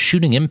grenades and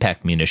shooting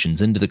impact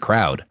munitions into the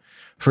crowd.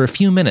 For a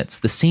few minutes,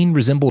 the scene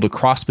resembled a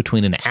cross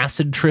between an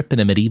acid trip and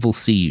a medieval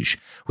siege,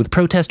 with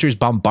protesters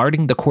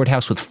bombarding the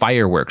courthouse with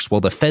fireworks while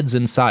the feds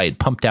inside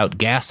pumped out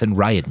gas and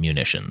riot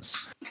munitions.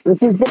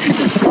 This is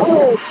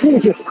oh,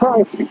 Jesus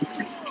Christ.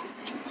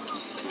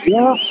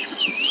 Yeah.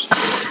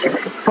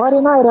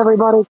 Friday night,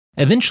 everybody.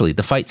 Eventually,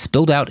 the fight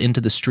spilled out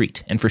into the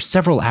street, and for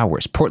several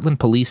hours, Portland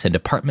police and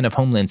Department of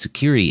Homeland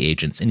Security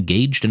agents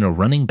engaged in a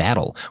running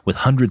battle with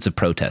hundreds of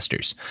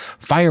protesters.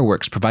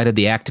 Fireworks provided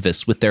the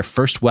activists with their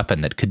first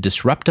weapon that could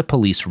disrupt a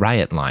police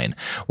riot line,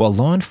 while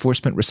law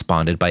enforcement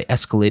responded by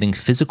escalating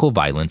physical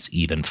violence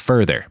even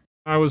further.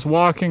 I was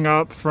walking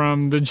up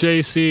from the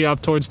JC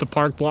up towards the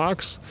park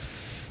blocks,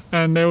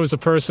 and there was a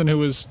person who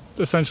was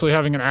essentially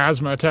having an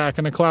asthma attack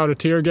in a cloud of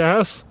tear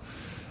gas.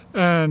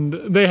 And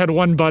they had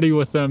one buddy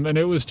with them, and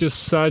it was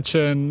just such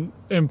an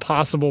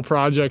impossible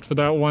project for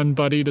that one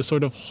buddy to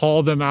sort of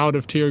haul them out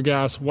of tear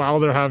gas while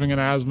they're having an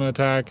asthma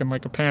attack and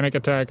like a panic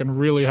attack and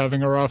really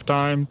having a rough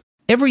time.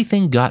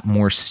 Everything got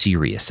more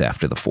serious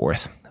after the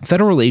 4th.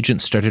 Federal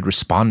agents started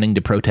responding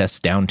to protests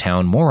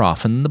downtown more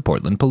often than the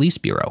Portland Police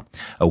Bureau.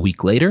 A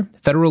week later,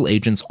 federal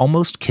agents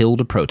almost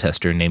killed a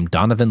protester named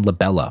Donovan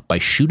Labella by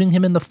shooting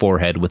him in the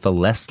forehead with a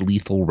less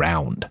lethal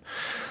round.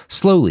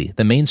 Slowly,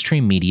 the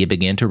mainstream media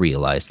began to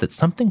realize that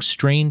something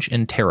strange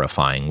and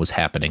terrifying was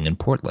happening in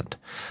Portland.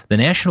 The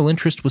national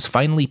interest was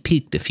finally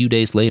piqued a few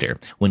days later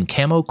when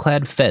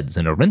camo-clad feds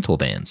in a rental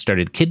van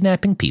started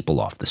kidnapping people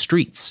off the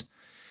streets.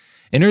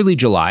 In early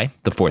July,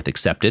 the 4th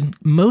accepted,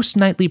 most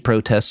nightly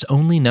protests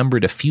only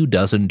numbered a few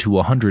dozen to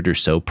 100 or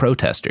so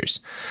protesters.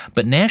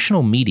 But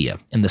national media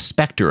and the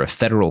specter of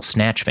federal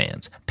snatch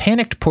vans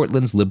panicked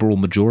Portland's liberal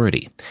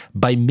majority.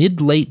 By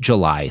mid-late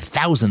July,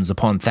 thousands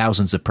upon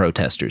thousands of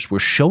protesters were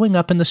showing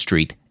up in the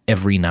street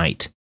every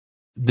night.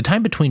 The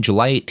time between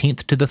July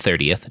 18th to the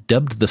 30th,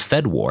 dubbed the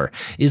Fed War,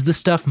 is the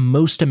stuff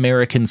most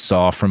Americans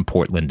saw from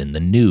Portland in the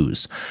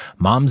news.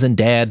 Moms and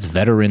dads,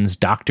 veterans,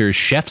 doctors,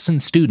 chefs,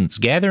 and students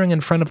gathering in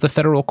front of the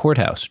federal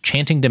courthouse,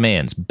 chanting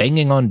demands,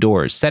 banging on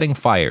doors, setting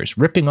fires,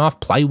 ripping off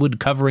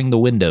plywood covering the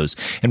windows,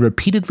 and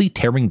repeatedly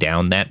tearing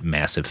down that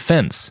massive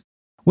fence.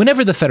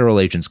 Whenever the federal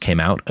agents came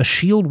out, a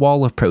shield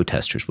wall of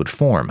protesters would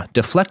form,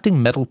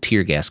 deflecting metal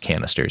tear gas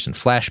canisters and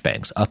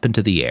flashbangs up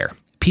into the air.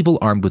 People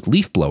armed with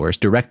leaf blowers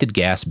directed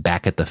gas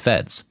back at the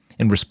feds.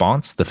 In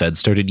response, the feds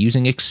started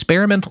using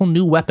experimental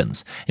new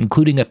weapons,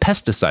 including a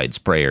pesticide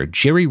sprayer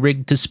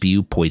jerry-rigged to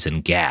spew poison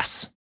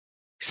gas.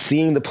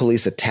 Seeing the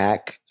police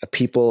attack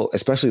people,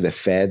 especially the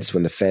feds,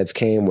 when they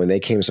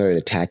came and started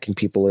attacking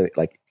people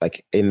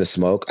like in the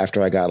smoke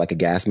after I got like a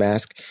gas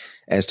mask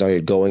and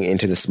started going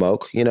into the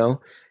smoke,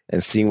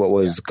 and seeing what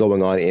was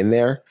going on in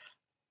there,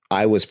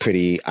 I was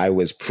pretty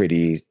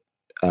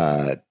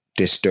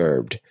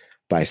disturbed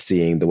by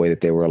seeing the way that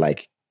they were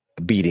like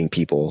beating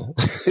people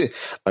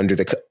under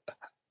the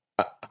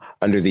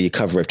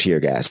cover of tear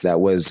gas. That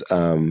was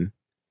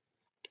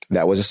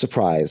a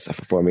surprise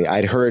for me.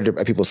 I'd heard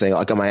people saying,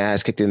 I got my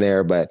ass kicked in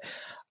there, but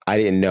I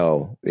didn't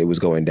know it was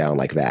going down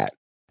like that.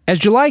 As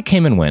July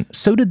came and went,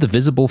 so did the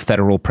visible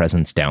federal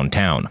presence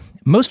downtown.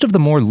 Most of the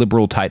more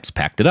liberal types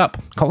packed it up,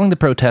 calling the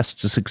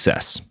protests a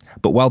success.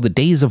 But while the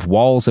days of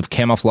walls of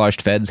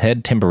camouflaged feds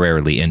had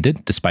temporarily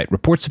ended, despite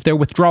reports of their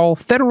withdrawal,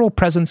 federal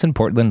presence in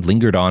Portland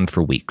lingered on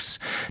for weeks.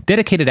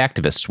 Dedicated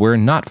activists were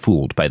not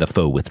fooled by the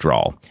faux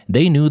withdrawal.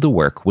 They knew the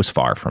work was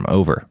far from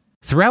over.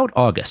 Throughout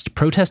August,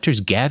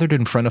 protesters gathered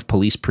in front of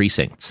police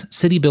precincts,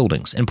 city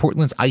buildings, and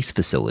Portland's ICE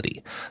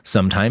facility.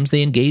 Sometimes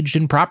they engaged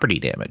in property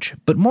damage,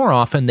 but more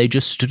often they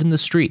just stood in the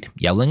street,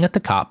 yelling at the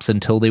cops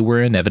until they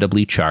were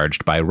inevitably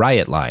charged by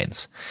riot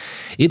lines.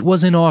 It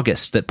was in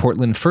August that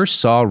Portland first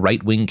saw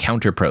right-wing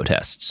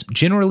counter-protests,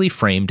 generally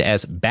framed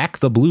as Back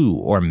the Blue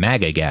or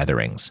MAGA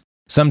gatherings.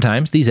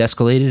 Sometimes these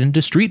escalated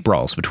into street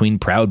brawls between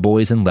Proud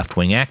Boys and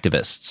left-wing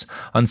activists.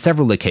 On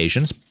several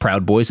occasions,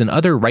 Proud Boys and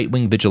other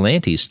right-wing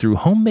vigilantes threw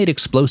homemade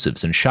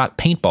explosives and shot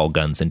paintball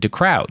guns into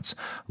crowds.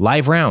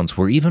 Live rounds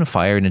were even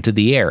fired into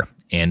the air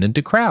and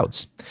into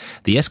crowds.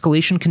 The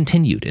escalation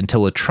continued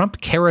until a Trump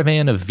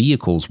caravan of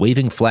vehicles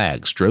waving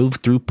flags drove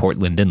through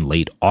Portland in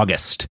late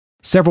August.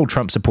 Several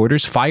Trump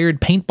supporters fired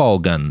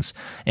paintball guns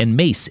and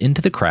mace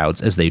into the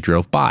crowds as they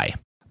drove by.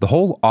 The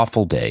whole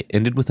awful day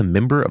ended with a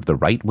member of the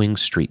right-wing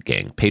street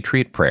gang,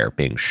 Patriot Prayer,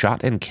 being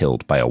shot and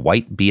killed by a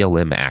white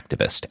BLM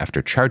activist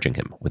after charging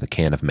him with a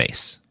can of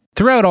mace.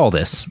 Throughout all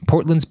this,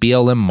 Portland's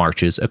BLM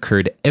marches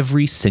occurred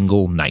every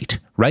single night,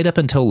 right up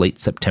until late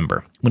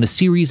September, when a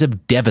series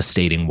of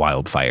devastating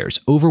wildfires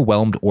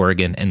overwhelmed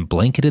Oregon and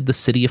blanketed the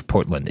city of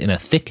Portland in a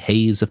thick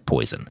haze of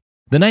poison.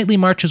 The nightly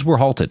marches were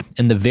halted,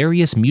 and the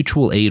various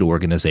mutual aid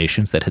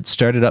organizations that had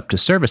started up to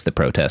service the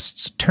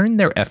protests turned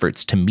their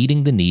efforts to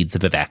meeting the needs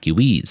of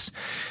evacuees.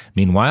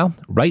 Meanwhile,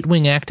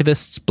 right-wing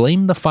activists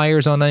blamed the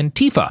fires on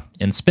Antifa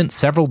and spent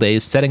several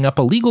days setting up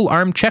illegal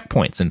armed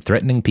checkpoints and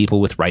threatening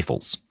people with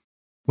rifles.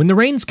 When the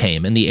rains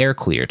came and the air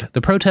cleared, the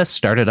protests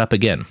started up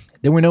again.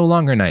 They were no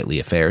longer nightly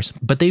affairs,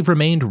 but they've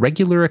remained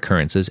regular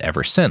occurrences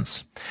ever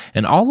since.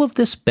 And all of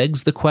this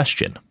begs the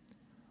question,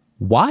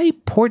 why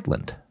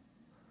Portland?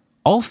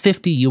 All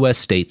 50 U.S.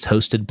 states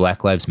hosted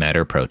Black Lives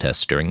Matter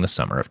protests during the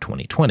summer of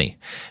 2020.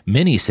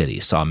 Many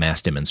cities saw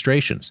mass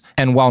demonstrations.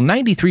 And while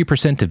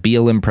 93% of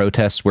BLM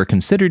protests were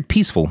considered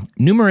peaceful,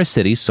 numerous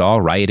cities saw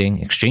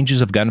rioting, exchanges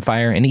of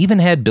gunfire, and even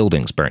had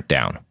buildings burnt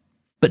down.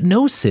 But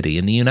no city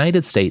in the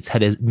United States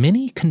had as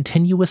many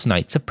continuous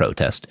nights of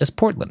protest as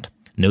Portland.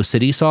 No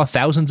city saw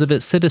thousands of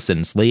its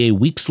citizens lay a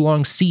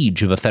weeks-long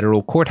siege of a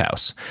federal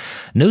courthouse.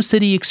 No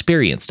city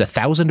experienced a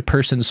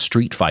 1,000-person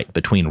street fight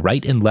between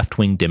right and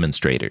left-wing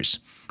demonstrators.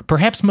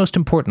 Perhaps most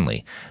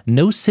importantly,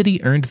 no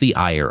city earned the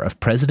ire of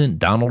President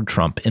Donald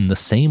Trump in the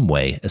same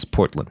way as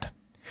Portland.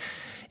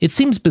 It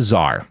seems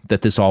bizarre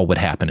that this all would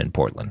happen in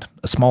Portland,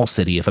 a small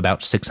city of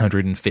about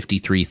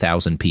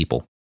 653,000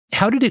 people.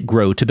 How did it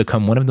grow to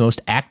become one of the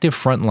most active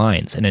front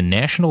lines in a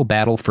national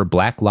battle for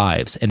black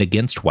lives and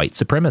against white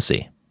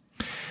supremacy?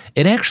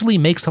 It actually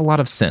makes a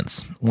lot of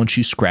sense once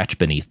you scratch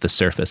beneath the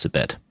surface a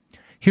bit.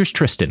 Here's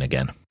Tristan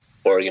again.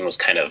 Oregon was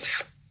kind of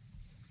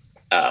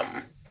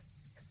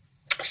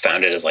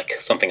founded as like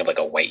something of like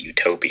a white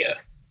utopia,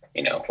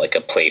 like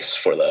a place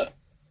for the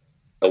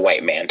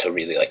white man to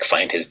really like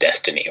find his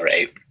destiny,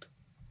 right?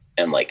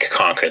 And like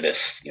conquer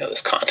this,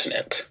 this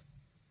continent.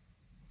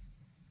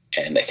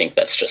 And I think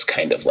that's just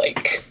kind of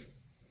like,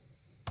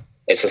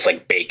 it's just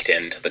like baked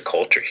into the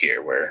culture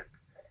here where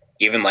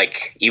even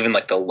like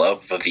the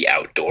love of the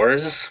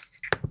outdoors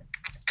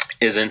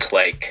isn't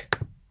like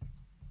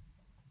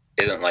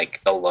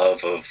a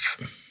love of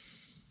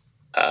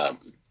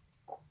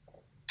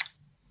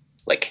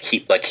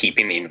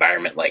keeping the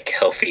environment like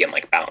healthy and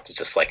like balanced is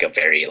just like a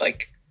very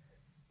like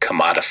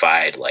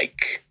commodified,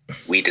 like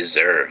we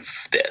deserve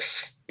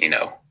this,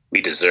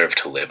 we deserve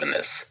to live in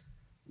this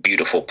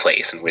beautiful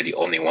place and we're the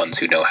only ones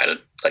who know how to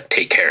like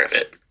take care of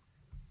it.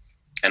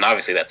 And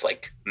obviously that's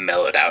like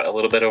mellowed out a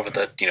little bit over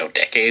the,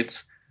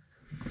 decades,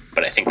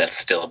 but I think that's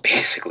still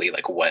basically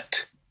like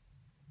what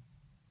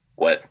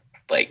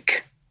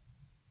like,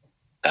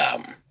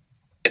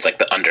 it's like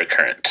the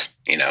undercurrent,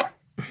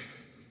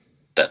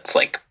 that's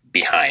like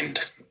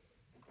behind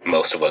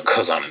most of what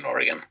goes on in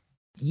Oregon.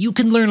 You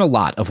can learn a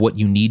lot of what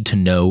you need to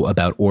know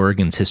about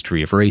Oregon's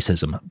history of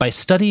racism by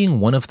studying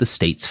one of the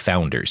state's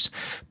founders,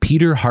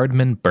 Peter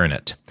Hardman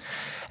Burnett.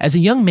 As a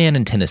young man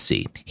in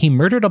Tennessee, he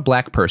murdered a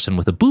black person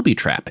with a booby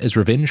trap as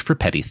revenge for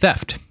petty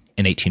theft.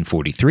 In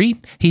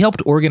 1843, he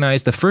helped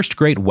organize the first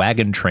great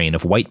wagon train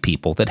of white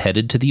people that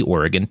headed to the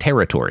Oregon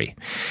Territory.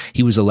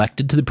 He was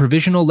elected to the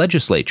provisional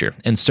legislature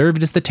and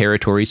served as the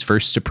territory's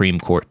first Supreme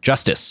Court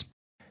justice.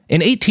 In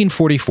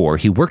 1844,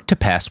 he worked to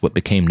pass what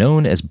became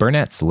known as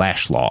Burnett's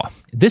Lash Law.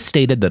 This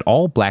stated that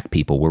all black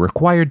people were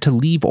required to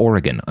leave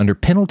Oregon under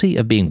penalty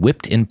of being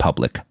whipped in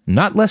public,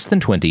 not less than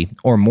 20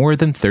 or more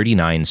than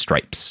 39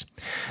 stripes.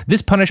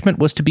 This punishment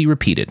was to be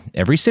repeated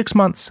every 6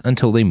 months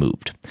until they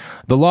moved.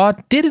 The law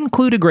did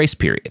include a grace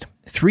period,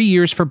 3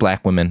 years for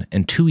black women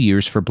and 2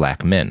 years for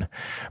black men.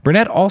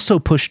 Burnett also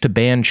pushed to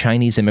ban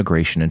Chinese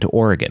immigration into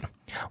Oregon.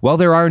 While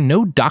there are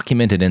no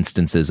documented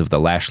instances of the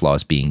lash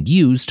laws being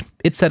used,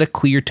 it set a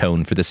clear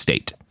tone for the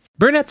state.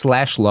 Burnett's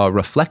Lash Law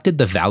reflected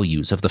the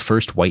values of the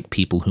first white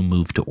people who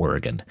moved to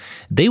Oregon.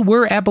 They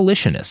were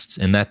abolitionists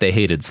in that they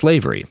hated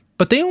slavery,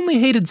 but they only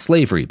hated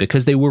slavery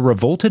because they were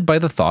revolted by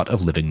the thought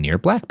of living near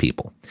black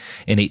people.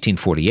 In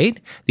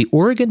 1848, the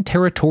Oregon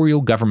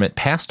territorial government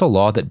passed a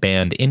law that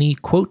banned any,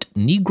 quote,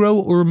 Negro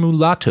or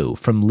mulatto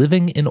from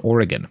living in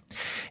Oregon.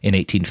 In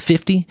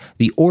 1850,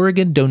 the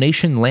Oregon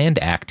Donation Land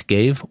Act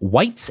gave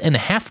whites and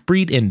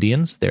half-breed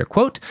Indians their,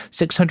 quote,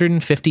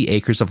 650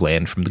 acres of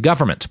land from the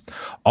government.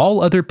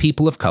 All other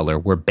people of color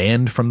were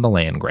banned from the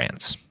land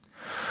grants.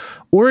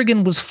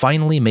 Oregon was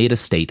finally made a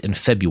state in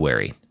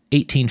February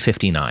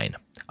 1859.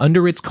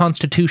 Under its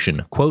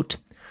constitution, quote,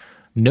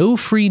 no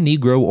free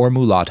Negro or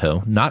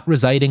mulatto not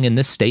residing in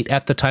this state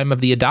at the time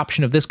of the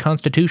adoption of this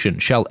Constitution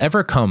shall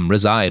ever come,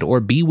 reside, or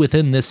be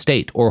within this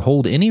state, or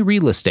hold any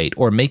real estate,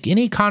 or make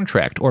any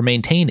contract, or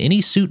maintain any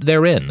suit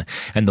therein,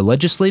 and the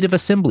Legislative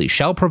Assembly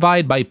shall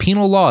provide by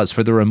penal laws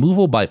for the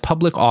removal by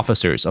public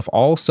officers of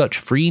all such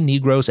free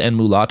Negroes and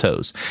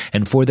mulattoes,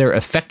 and for their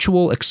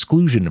effectual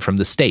exclusion from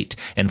the state,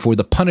 and for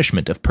the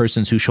punishment of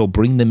persons who shall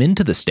bring them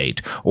into the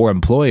state, or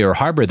employ or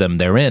harbor them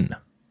therein.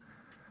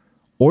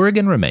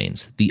 Oregon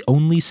remains the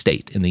only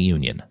state in the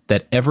Union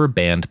that ever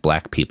banned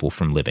black people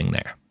from living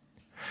there.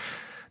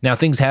 Now,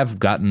 things have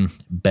gotten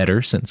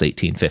better since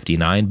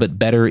 1859, but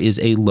better is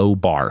a low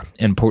bar,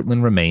 and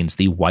Portland remains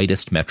the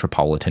whitest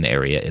metropolitan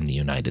area in the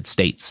United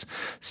States.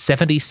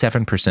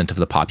 77% of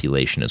the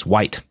population is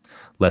white.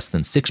 Less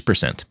than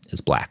 6% is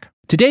black.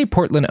 Today,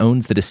 Portland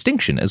owns the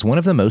distinction as one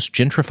of the most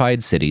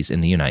gentrified cities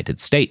in the United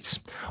States.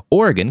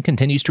 Oregon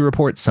continues to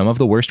report some of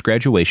the worst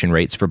graduation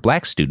rates for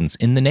black students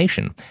in the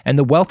nation, and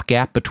the wealth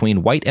gap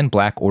between white and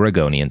black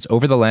Oregonians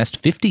over the last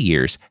 50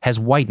 years has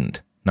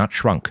widened, not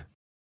shrunk.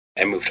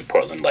 I moved to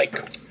Portland like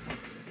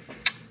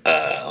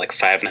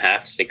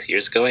 5.5, 6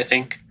 years ago, I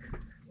think.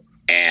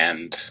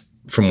 And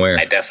from where?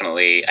 I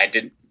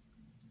did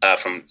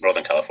from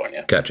Northern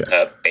California.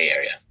 Gotcha. Bay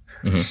Area.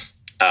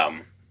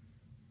 Mm-hmm.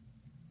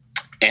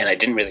 And I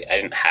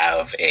didn't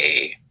have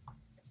a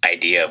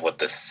idea of what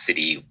the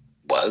city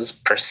was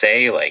per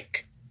se.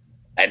 Like,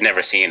 I'd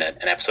never seen an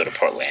episode of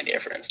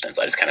Portlandia, for instance.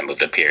 I just kind of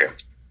moved up here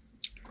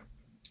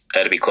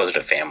to be closer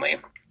to family.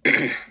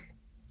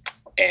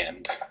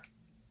 and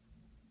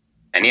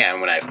yeah,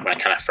 when I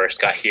kind of first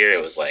got here, it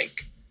was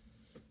like,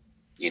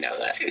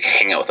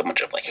 hang out with a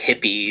bunch of like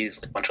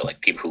hippies, a bunch of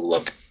like people who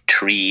love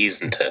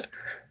trees and to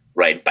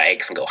ride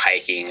bikes and go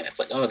hiking. And it's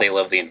like, oh, they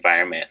love the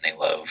environment and they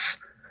love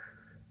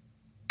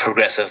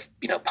progressive,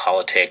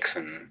 politics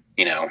and,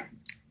 and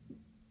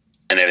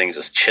everything's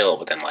just chill.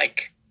 But then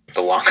like the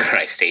longer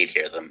I stayed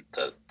here,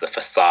 the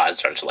facade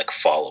started to like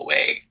fall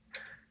away.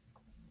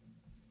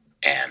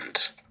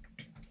 And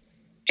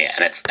yeah,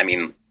 and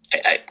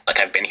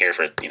I've been here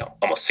for,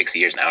 almost 6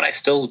 years now, and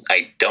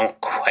I don't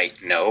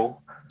quite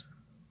know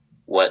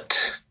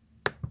what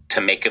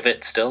to make of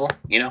it still,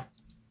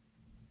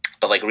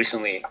 but like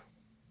recently,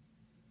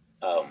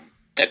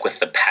 like with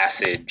the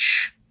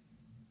passage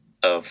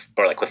of,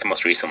 or like with the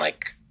most recent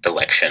like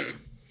election,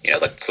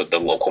 like so the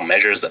local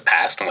measures that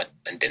passed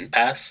and didn't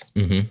pass.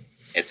 Mm-hmm.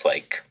 It's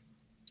like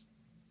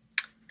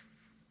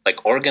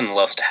Oregon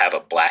loves to have a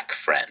black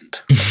friend.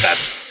 Like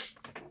that's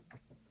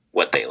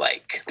what they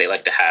like. They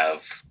like to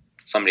have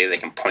somebody they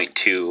can point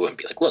to and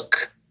be like,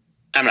 look,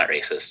 I'm not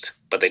racist,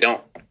 but they're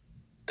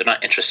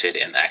not interested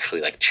in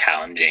actually like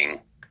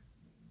challenging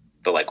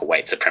the like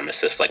white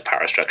supremacist like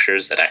power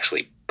structures that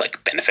actually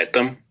like benefit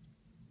them.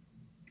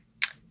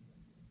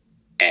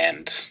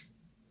 And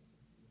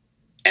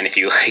if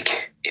you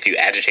like, if you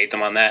agitate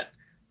them on that,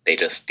 they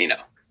just, you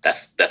know,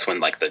 that's when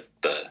like the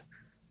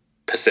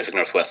Pacific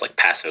Northwest like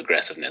passive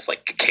aggressiveness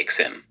like kicks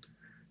in,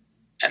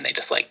 and they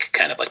just like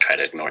kind of like try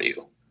to ignore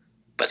you,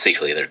 but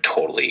secretly they're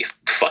totally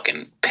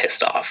fucking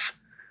pissed off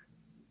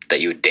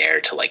that you would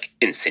dare to like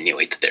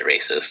insinuate that they're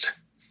racist.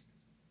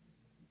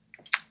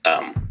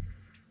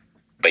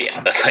 But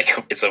yeah, that's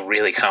like, it's a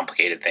really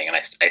complicated thing, and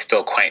I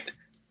still quite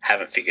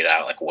haven't figured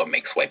out like what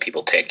makes white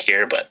people tick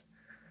here, but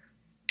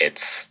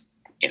it's,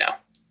 you know,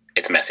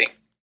 it's messy.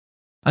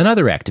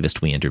 Another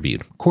activist we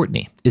interviewed,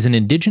 Courtney, is an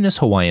indigenous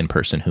Hawaiian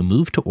person who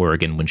moved to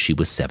Oregon when she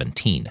was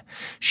 17.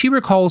 She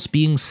recalls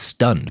being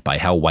stunned by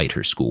how white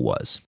her school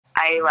was.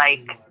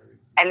 I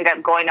ended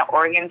up going to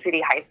Oregon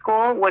City High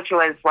School, which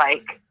was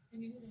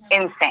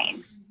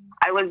insane.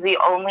 I was the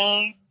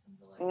only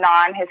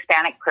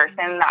non-Hispanic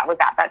person that was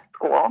at that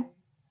school.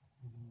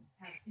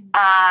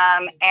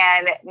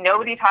 And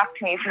nobody talked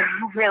to me for a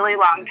really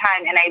long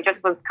time. And I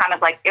just was kind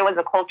of it was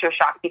a culture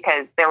shock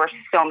because there were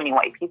so many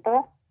white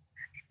people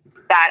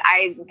that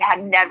I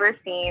had never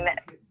seen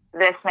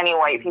this many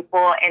white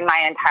people in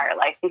my entire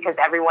life, because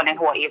everyone in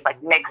Hawaii is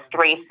mixed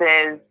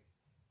races.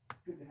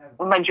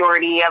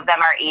 Majority of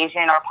them are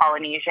Asian or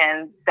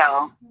Polynesian.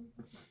 So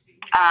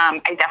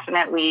I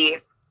definitely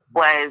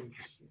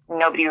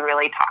nobody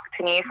really talked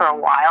to me for a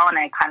while, and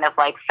I kind of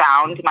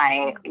found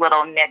my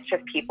little niche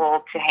of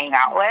people to hang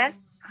out with.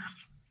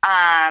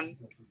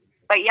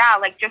 But yeah,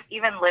 just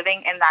even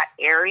living in that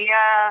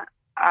area,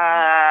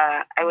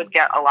 I would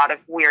get a lot of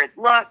weird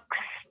looks,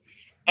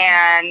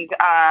 and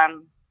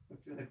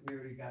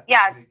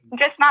yeah,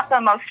 just not the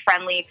most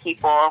friendly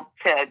people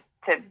to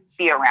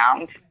be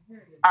around.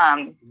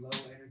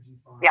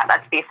 Yeah,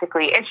 that's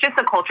basically, it's just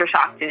a culture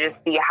shock to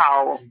just see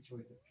how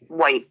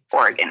white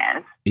Oregon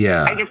is.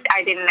 Yeah. I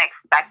didn't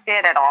expect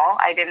it at all.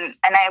 And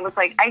I was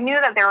I knew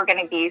that there were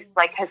going to be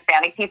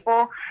Hispanic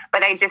people,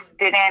 but I just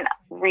didn't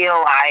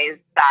realize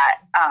that,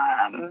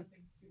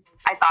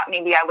 I thought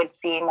maybe I would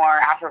see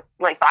more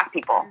Black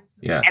people.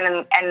 Yeah.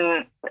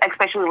 And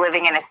especially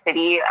living in a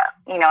city,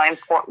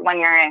 when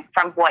you're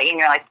from Hawaii and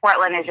you're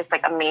Portland is just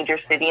a major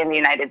city in the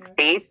United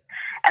States.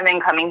 And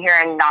then coming here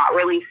and not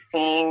really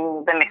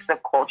seeing the mix of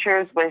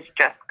cultures was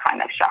just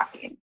kind of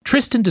shocking.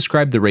 Tristan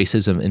described the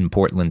racism in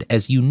Portland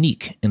as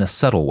unique in a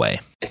subtle way.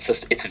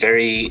 It's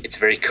very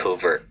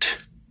covert,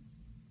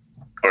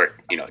 or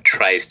it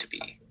tries to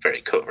be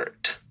very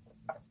covert,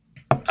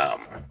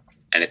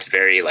 and it's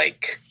very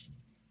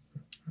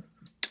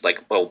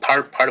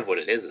part of what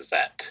it is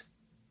that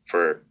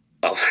for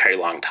a very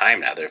long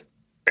time now there've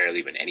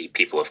barely been any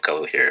people of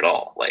color here at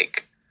all.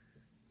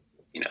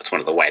 It's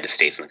one of the whitest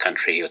states in the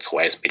country. It's the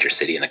whitest major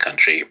city in the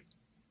country.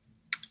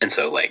 And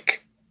so,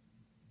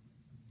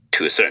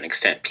 to a certain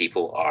extent,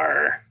 people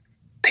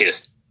they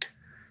just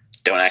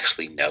don't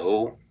actually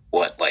know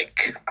what, what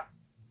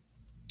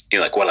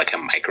a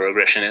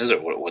microaggression is,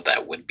 or what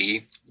that would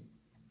be.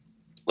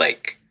 I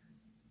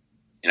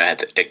had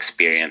to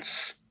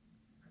experience,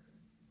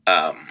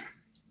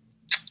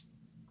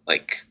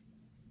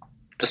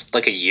 just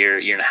a year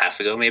and a half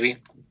ago, maybe,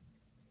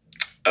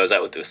 I was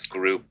out with this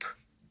group,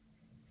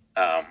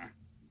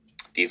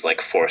 these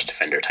forest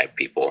defender type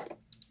people,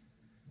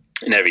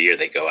 and every year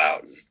they go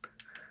out and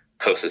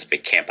host this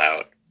big camp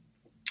out,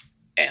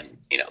 and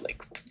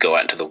go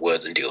out into the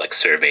woods and do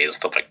surveys and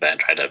stuff like that, and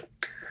try to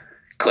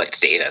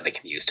collect data they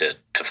can use to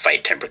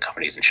fight timber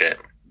companies and shit.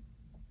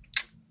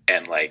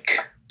 And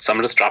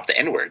someone just dropped the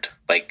N-word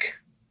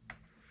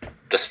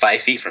just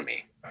 5 feet from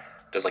me,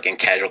 just in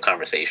casual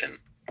conversation,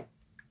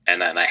 and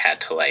then I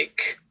had to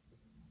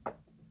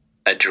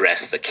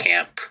address the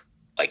camp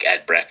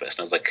at breakfast,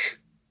 and I was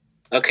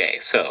okay,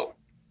 so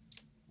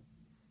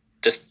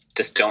just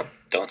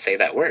don't say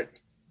that word.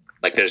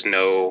 There's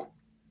no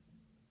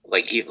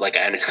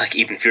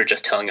even if you're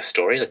just telling a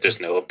story, there's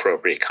no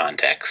appropriate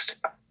context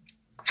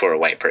for a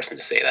white person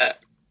to say that.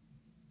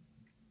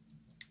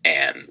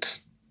 And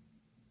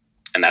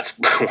that's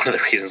one of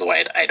the reasons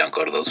why I don't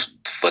go to those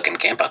fucking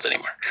campouts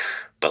anymore.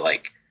 But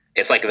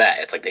it's that.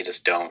 It's they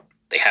just don't,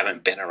 they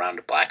haven't been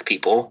around Black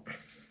people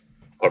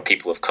or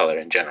people of color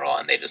in general,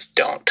 and they just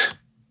don't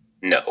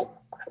know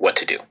what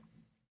to do.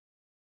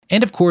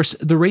 And of course,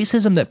 the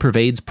racism that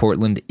pervades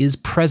Portland is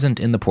present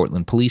in the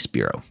Portland Police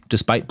Bureau.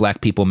 Despite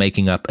Black people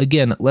making up,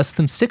 again, less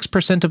than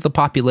 6% of the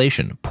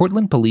population,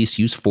 Portland police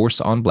use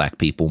force on Black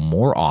people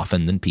more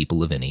often than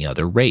people of any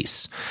other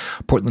race.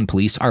 Portland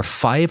police are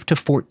 5 to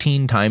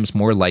 14 times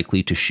more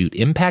likely to shoot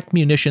impact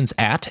munitions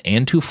at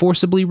and to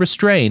forcibly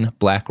restrain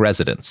Black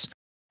residents.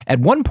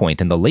 At one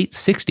point in the late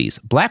 60s,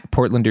 Black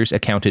Portlanders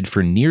accounted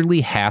for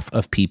nearly half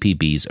of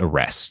PPB's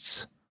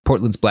arrests.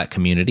 Portland's Black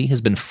community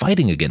has been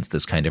fighting against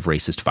this kind of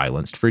racist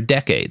violence for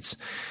decades.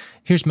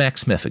 Here's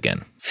Max Smith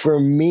again. For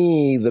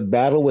me, the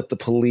battle with the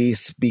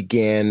police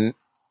began,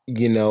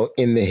 in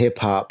the hip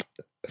hop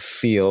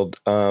field.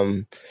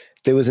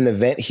 There was an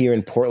event here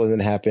in Portland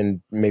that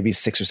happened maybe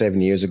 6 or 7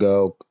 years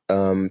ago,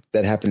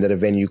 that happened at a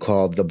venue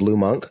called the Blue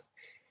Monk.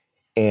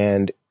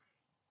 And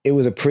it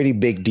was a pretty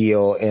big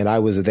deal, and I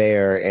was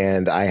there,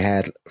 and I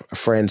had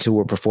friends who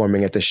were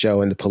performing at the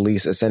show, and the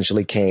police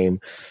essentially came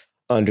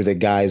under the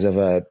guise of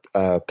a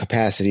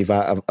capacity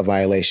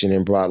violation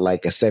and brought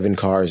like 7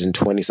 cars and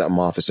 20-something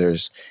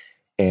officers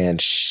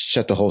and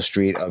shut the whole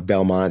street of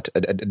Belmont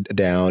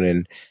down,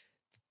 and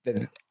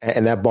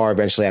that bar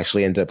eventually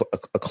actually ended up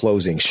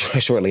closing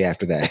shortly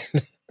after that.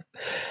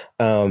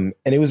 And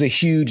it was a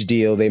huge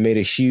deal. They made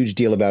a huge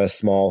deal about a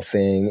small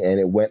thing, and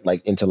it went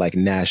like into like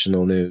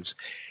national news.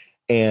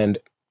 And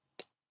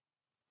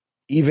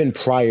even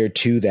prior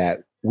to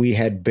that, we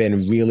had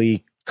been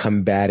really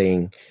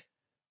combating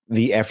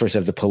the efforts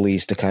of the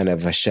police to kind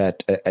of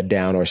shut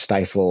down or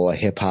stifle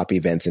hip hop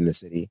events in the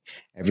city.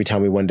 Every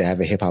time we wanted to have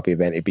a hip hop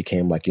event, it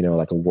became like,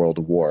 like a world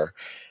war,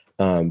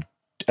 to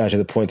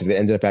the point that it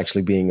ended up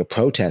actually being a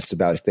protest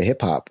about the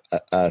hip hop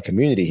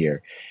community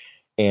here.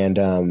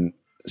 And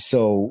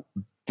so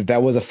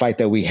that was a fight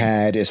that we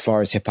had as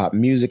far as hip hop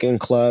music in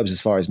clubs, as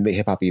far as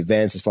hip hop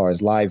events, as far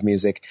as live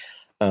music.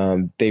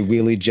 They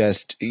really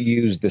just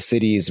used the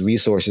city's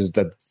resources,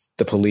 the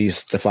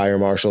police, the fire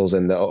marshals,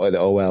 and the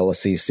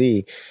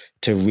OLCC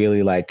to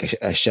really like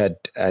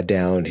shut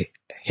down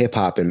hip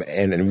hop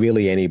and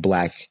really any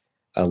Black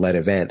led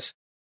events.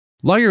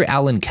 Lawyer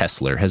Alan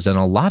Kessler has done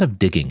a lot of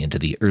digging into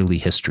the early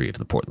history of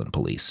the Portland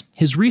Police.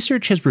 His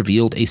research has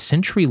revealed a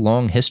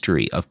century-long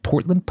history of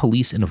Portland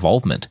police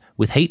involvement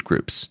with hate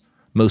groups,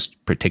 most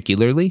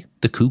particularly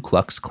the Ku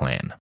Klux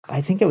Klan.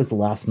 I think it was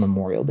last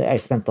Memorial Day. I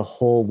spent the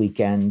whole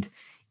weekend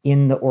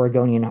in the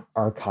Oregonian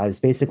archives,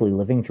 basically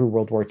living through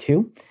World War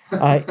II.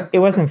 It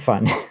wasn't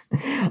fun.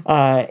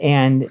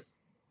 And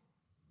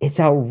it's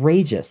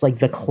outrageous. Like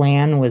the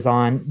Klan was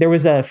on, there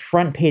was a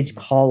front page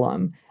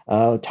column,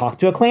 talk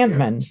to a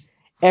Klansman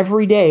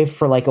every day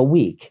for like a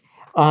week.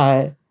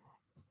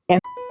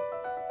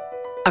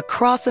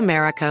 Across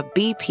America,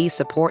 BP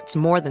supports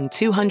more than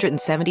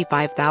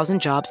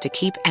 275,000 jobs to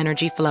keep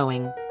energy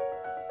flowing.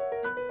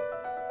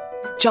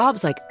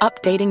 Jobs like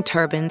updating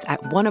turbines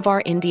at one of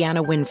our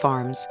Indiana wind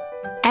farms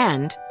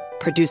and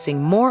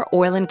producing more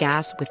oil and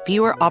gas with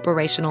fewer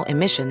operational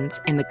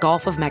emissions in the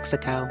Gulf of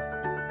Mexico.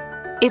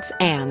 It's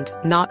and,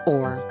 not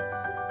or.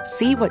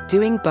 See what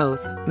doing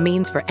both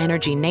means for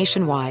energy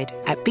nationwide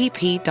at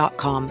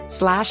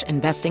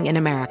bp.com/investing in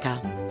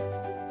America.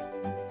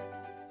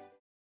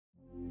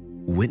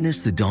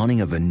 Witness the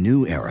dawning of a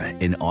new era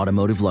in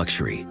automotive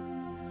luxury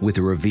with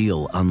a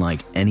reveal unlike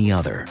any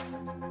other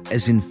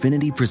as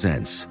Infiniti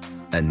presents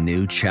a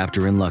new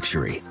chapter in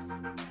luxury,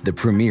 the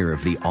premiere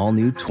of the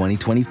all-new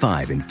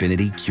 2025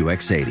 Infiniti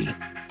QX80.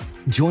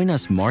 Join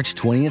us March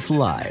 20th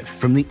live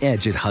from the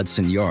Edge at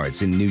Hudson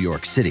Yards in New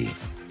York City,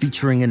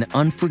 featuring an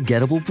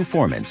unforgettable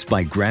performance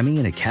by Grammy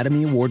and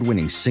Academy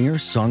Award-winning singer,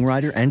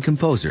 songwriter, and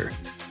composer,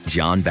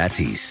 Jon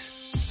Batiste.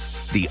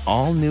 The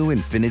all-new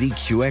Infiniti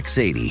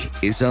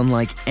QX80 is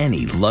unlike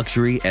any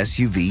luxury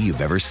SUV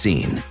you've ever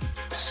seen.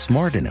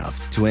 Smart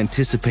enough to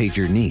anticipate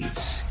your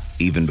needs,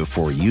 even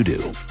before you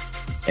do.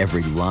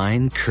 Every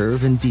line,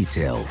 curve, and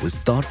detail was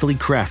thoughtfully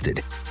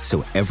crafted,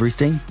 so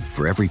everything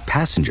for every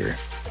passenger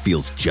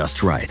feels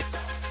just right.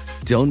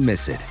 Don't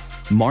miss it.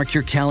 Mark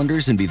your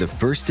calendars and be the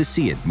first to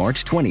see it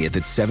March 20th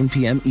at 7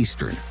 p.m.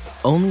 Eastern,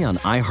 only on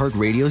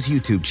iHeartRadio's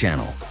YouTube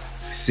channel.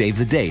 Save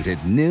the date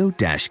at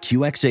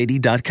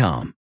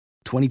new-QX80.com.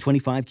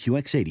 2025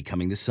 QX80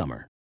 coming this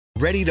summer.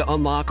 Ready to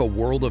unlock a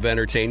world of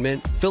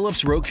entertainment?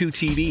 Philips Roku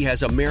TV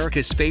has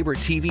America's favorite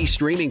TV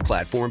streaming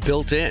platform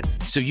built in,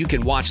 so you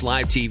can watch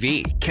live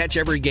TV, catch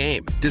every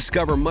game,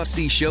 discover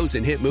must-see shows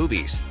and hit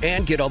movies,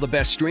 and get all the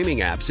best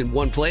streaming apps in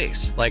one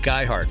place, like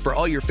iHeart for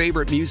all your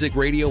favorite music,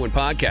 radio, and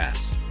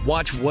podcasts.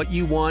 Watch what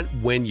you want,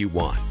 when you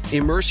want.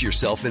 Immerse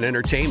yourself in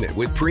entertainment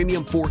with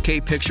premium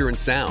 4K picture and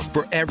sound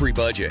for every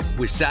budget,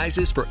 with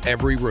sizes for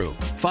every room.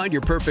 Find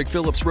your perfect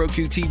Philips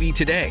Roku TV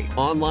today,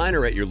 online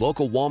or at your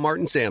local Walmart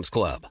and Sam's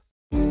Club.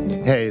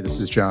 Hey, this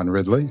is John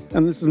Ridley.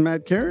 And this is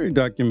Matt Carey,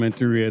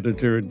 documentary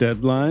editor at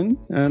Deadline.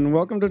 And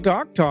welcome to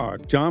Talk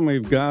Talk. John,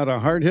 we've got a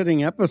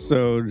hard-hitting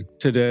episode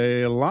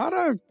today. A lot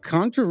of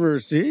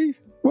controversy.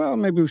 Well,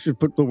 maybe we should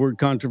put the word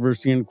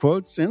controversy in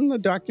quotes in the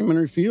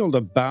documentary field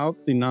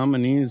about the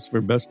nominees for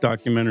Best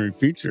Documentary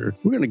Feature.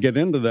 We're going to get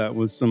into that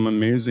with some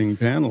amazing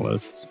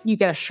panelists. You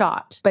get a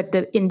shot, but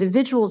the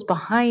individuals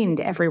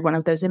behind every one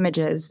of those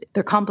images,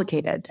 they're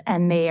complicated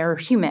and they are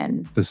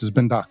human. This has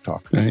been Doc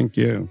Talk. Thank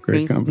you.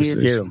 Great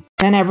conversation.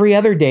 And every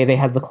other day they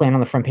had the Klan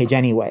on the front page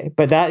anyway.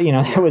 But that,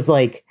 that was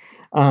like,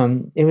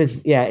 it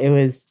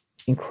was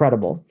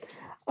incredible.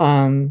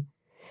 During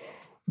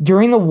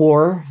the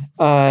war,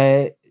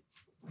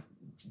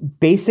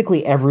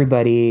 basically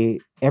every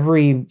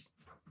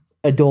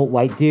adult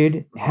white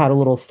dude had a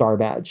little star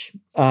badge.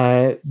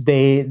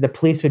 The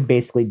police would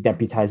basically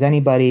deputize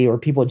anybody, or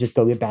people would just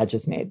go get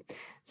badges made.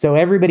 So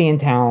everybody in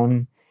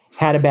town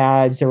had a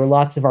badge. There were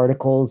lots of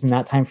articles in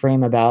that time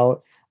frame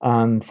about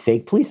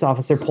fake police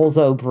officer pulls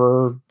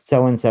over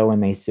so-and-so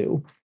and they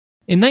sue.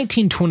 In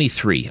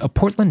 1923, a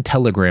Portland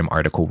Telegram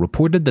article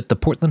reported that the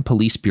Portland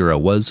Police Bureau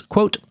was,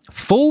 quote,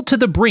 full to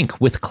the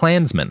brink with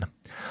Klansmen.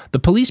 The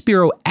police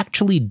bureau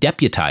actually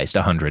deputized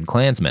 100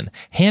 Klansmen,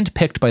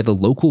 handpicked by the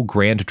local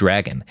Grand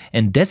Dragon,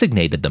 and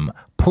designated them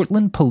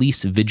Portland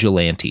Police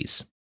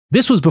Vigilantes.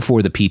 This was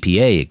before the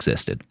PPA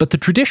existed, but the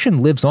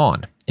tradition lives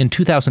on. In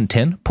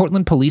 2010,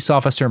 Portland police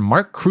officer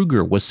Mark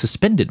Kruger was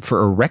suspended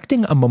for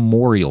erecting a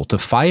memorial to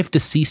 5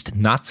 deceased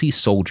Nazi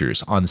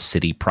soldiers on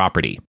city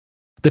property.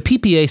 The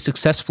PPA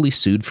successfully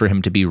sued for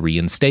him to be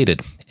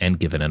reinstated and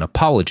given an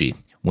apology.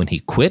 When he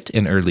quit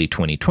in early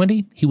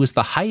 2020, he was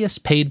the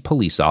highest paid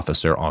police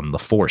officer on the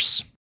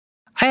force.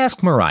 I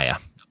asked Mariah,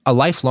 a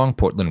lifelong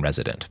Portland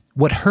resident,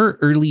 what her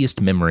earliest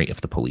memory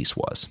of the police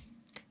was.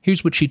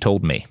 Here's what she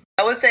told me.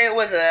 I would say it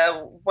was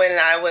when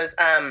I was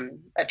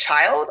a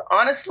child,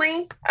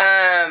 honestly.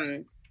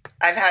 I've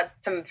had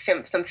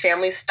some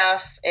family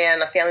stuff,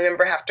 and a family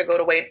member have to go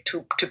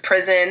to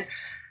prison.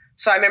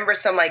 So I remember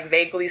some like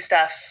vaguely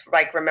stuff,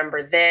 like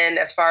remember then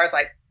as far as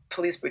like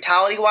police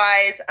brutality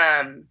wise.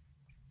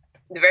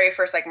 The very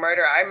first like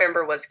murder I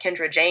remember was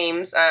Kendra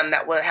James.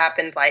 That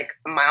happened like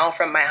a mile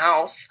from my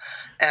house.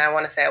 And I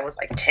want to say I was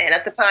like 10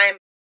 at the time.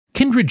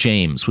 Kendra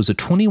James was a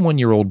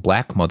 21-year-old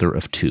black mother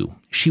of 2.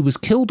 She was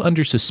killed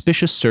under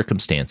suspicious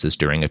circumstances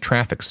during a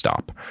traffic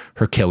stop.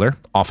 Her killer,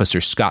 Officer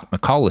Scott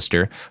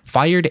McCollister,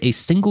 fired a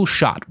single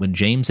shot when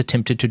James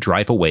attempted to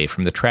drive away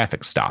from the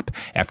traffic stop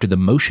after the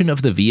motion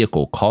of the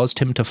vehicle caused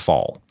him to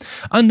fall.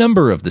 A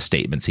number of the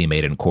statements he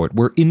made in court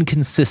were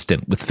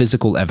inconsistent with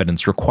physical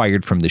evidence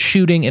required from the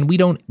shooting, and we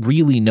don't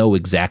really know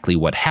exactly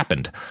what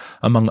happened.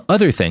 Among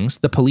other things,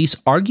 the police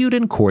argued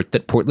in court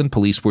that Portland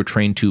police were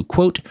trained to,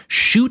 quote,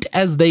 shoot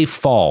as they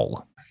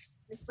fall.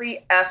 Obviously,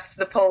 F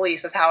the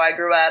police is how I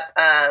grew up.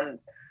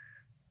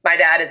 My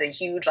dad is a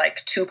huge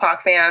like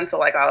Tupac fan, so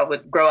like I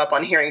would grow up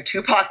on hearing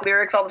Tupac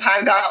lyrics all the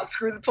time about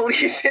screw the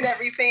police and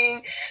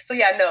everything. So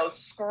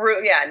that's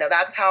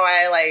how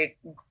I like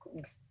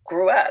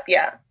grew up.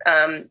 Yeah,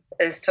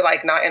 is to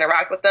like not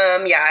interact with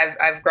them. Yeah,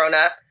 I've grown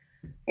up,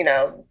 you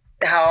know,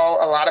 how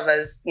a lot of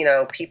us, you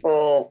know,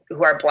 people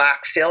who are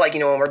Black feel like,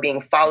 you know, when we're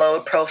being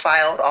followed,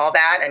 profiled, all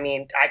that. I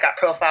mean, I got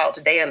profiled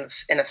today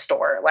in a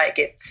store. Like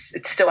it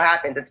still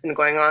happens. It's been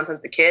going on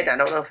since a kid. I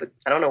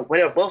don't know when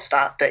it will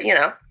stop, but you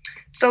know,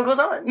 it still goes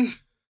on.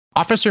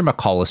 Officer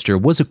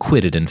McCollister was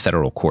acquitted in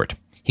federal court.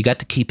 He got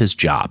to keep his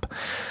job.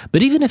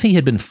 But even if he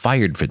had been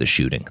fired for the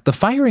shooting, the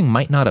firing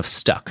might not have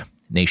stuck.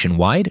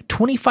 Nationwide,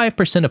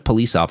 25% of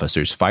police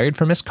officers fired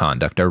for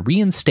misconduct are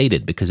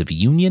reinstated because of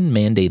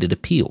union-mandated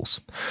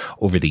appeals.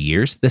 Over the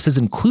years, this has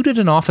included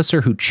an officer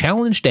who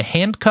challenged a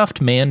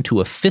handcuffed man to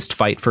a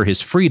fistfight for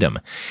his freedom,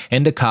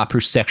 and a cop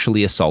who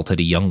sexually assaulted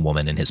a young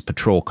woman in his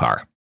patrol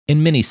car.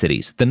 In many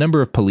cities, the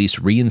number of police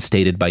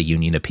reinstated by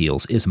union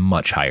appeals is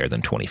much higher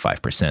than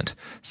 25%.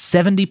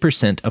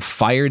 70% of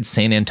fired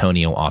San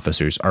Antonio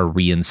officers are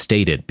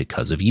reinstated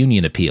because of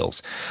union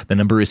appeals. The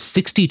number is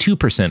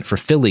 62% for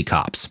Philly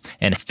cops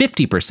and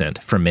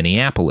 50% for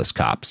Minneapolis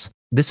cops.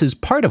 This is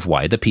part of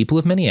why the people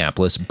of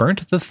Minneapolis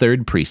burnt the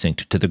 3rd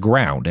Precinct to the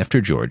ground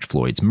after George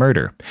Floyd's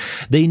murder.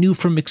 They knew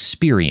from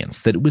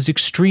experience that it was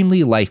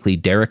extremely likely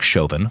Derek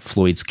Chauvin,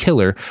 Floyd's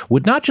killer,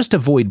 would not just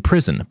avoid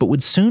prison, but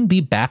would soon be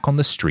back on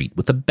the street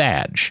with a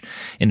badge.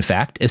 In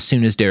fact, as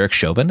soon as Derek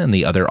Chauvin and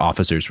the other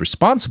officers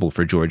responsible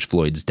for George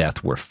Floyd's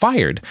death were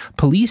fired,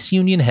 police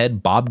union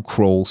head Bob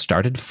Kroll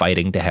started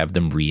fighting to have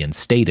them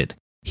reinstated.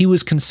 He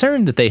was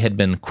concerned that they had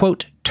been,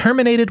 quote,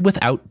 terminated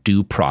without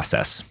due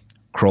process.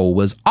 Kroll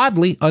was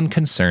oddly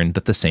unconcerned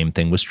that the same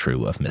thing was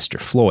true of Mr.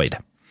 Floyd.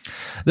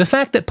 The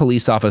fact that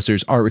police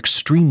officers are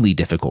extremely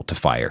difficult to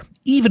fire,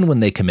 even when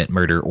they commit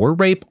murder or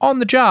rape on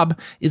the job,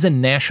 is a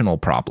national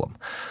problem.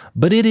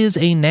 But it is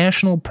a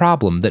national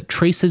problem that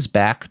traces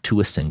back to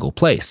a single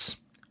place.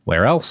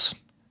 Where else?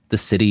 The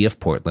city of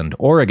Portland,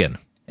 Oregon,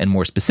 and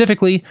more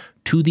specifically,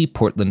 to the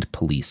Portland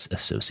Police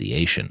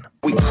Association.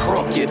 We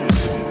crooked.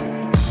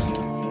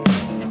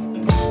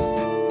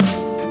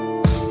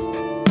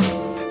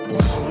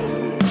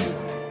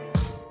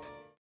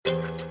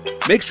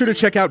 Make sure to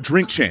check out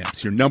Drink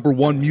Champs, your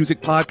 #1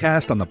 music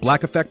podcast on the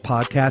Black Effect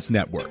Podcast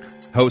Network.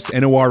 Host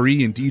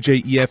NORE and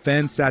DJ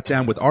EFN sat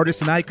down with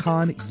artist and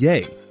icon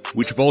Ye,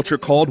 which Vulture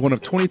called one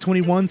of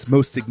 2021's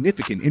most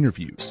significant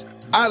interviews.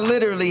 I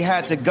literally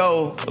had to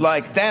go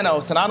like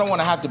Thanos, and I don't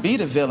want to have to be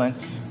the villain,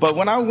 but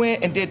when I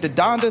went and did the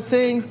Donda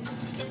thing,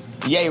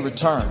 Ye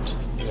returned.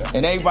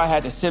 And everybody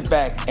had to sit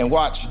back and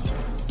watch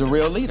the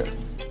real leader.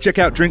 Check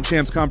out Drink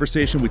Champs'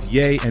 conversation with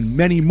Ye and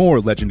many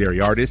more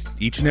legendary artists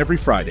each and every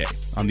Friday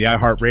on the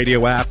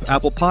iHeartRadio app,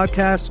 Apple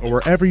Podcasts, or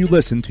wherever you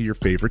listen to your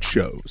favorite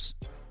shows.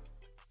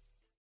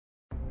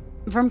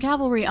 From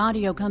Cavalry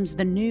Audio comes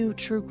the new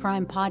true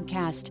crime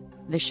podcast,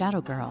 The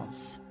Shadow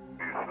Girls.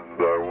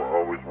 I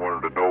always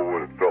wanted to know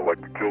what it felt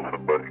like to kill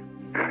somebody.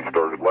 And he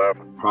started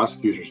laughing.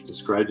 Prosecutors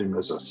described him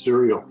as a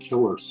serial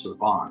killer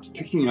savant,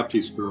 picking up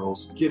these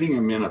girls, getting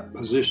them in a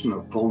position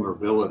of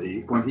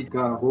vulnerability. When he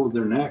got a hold of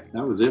their neck,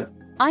 that was it.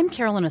 I'm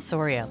Carolyn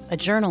Osorio, a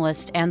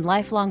journalist and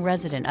lifelong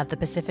resident of the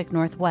Pacific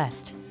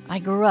Northwest. I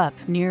grew up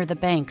near the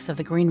banks of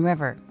the Green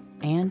River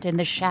and in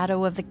the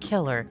shadow of the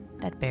killer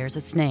that bears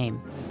its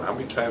name. How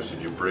many times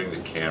did you bring the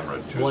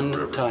camera to One the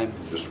river? time.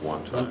 Just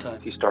one time? One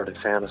time. He started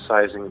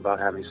fantasizing about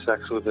having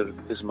sex with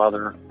his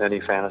mother. Then he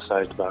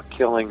fantasized about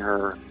killing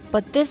her.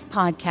 But this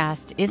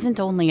podcast isn't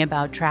only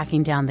about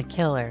tracking down the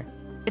killer.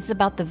 It's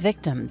about the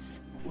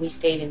victims. We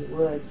stayed in the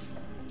woods.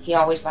 He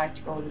always liked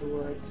to go to the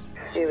woods.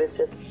 She was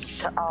just,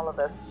 to all of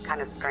us,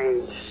 kind of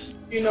strange.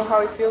 Do you know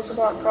how he feels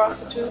about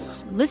prostitutes?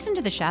 Listen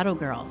to The Shadow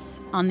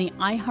Girls on the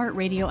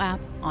iHeartRadio app,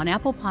 on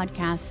Apple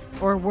Podcasts,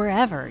 or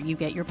wherever you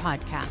get your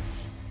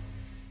podcasts.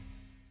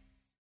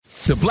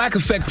 The Black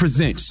Effect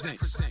Presents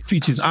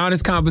features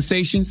honest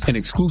conversations and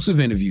exclusive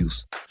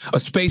interviews. A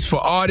space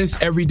for artists,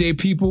 everyday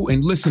people,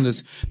 and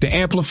listeners to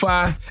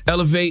amplify,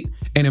 elevate,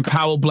 and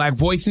empower Black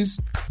voices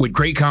with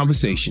great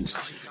conversations.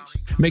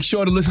 Make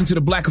sure to listen to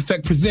the Black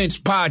Effect Presents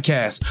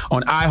podcast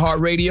on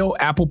iHeartRadio,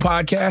 Apple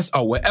Podcasts,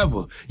 or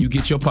wherever you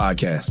get your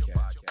podcasts.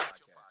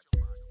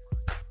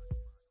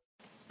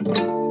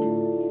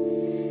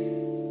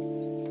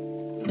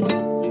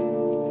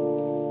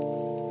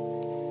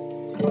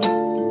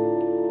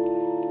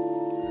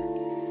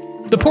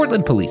 The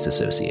Portland Police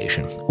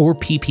Association, or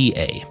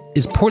PPA,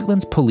 is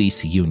Portland's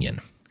police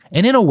union.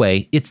 And in a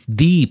way, it's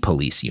the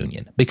police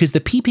union, because the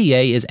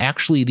PPA is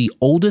actually the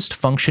oldest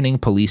functioning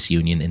police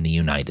union in the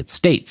United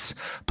States.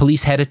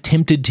 Police had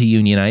attempted to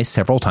unionize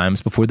several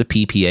times before the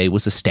PPA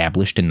was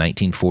established in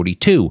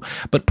 1942,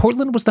 but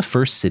Portland was the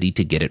first city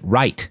to get it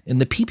right,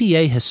 and the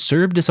PPA has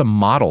served as a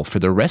model for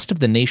the rest of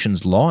the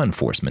nation's law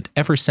enforcement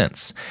ever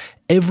since.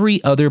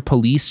 Every other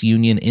police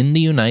union in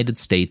the United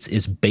States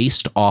is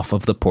based off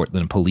of the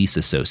Portland Police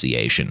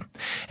Association.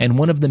 And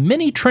one of the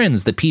many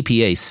trends the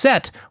PPA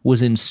set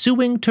was in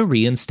suing to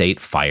reinstate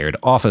fired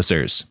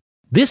officers.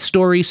 This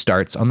story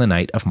starts on the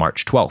night of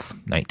March 12,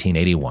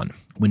 1981,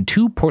 when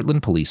two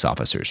Portland police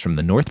officers from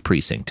the North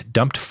Precinct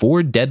dumped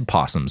 4 dead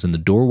possums in the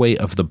doorway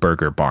of the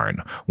Burger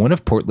Barn, one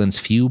of Portland's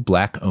few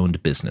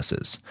Black-owned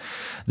businesses.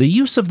 The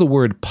use of the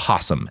word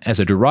possum as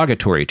a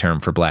derogatory term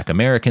for Black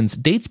Americans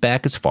dates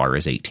back as far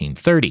as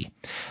 1830.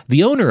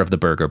 The owner of the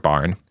Burger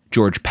Barn,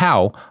 George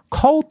Powell,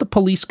 called the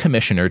police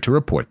commissioner to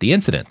report the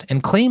incident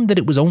and claimed that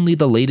it was only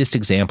the latest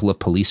example of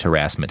police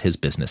harassment his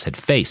business had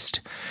faced.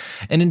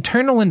 An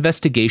internal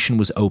investigation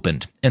was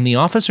opened, and the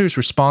officers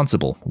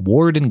responsible,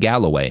 Ward and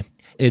Galloway,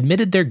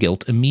 admitted their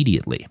guilt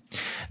immediately.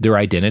 Their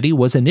identity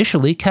was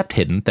initially kept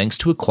hidden thanks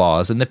to a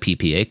clause in the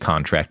PPA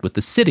contract with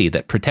the city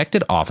that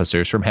protected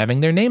officers from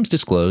having their names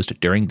disclosed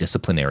during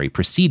disciplinary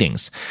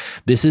proceedings.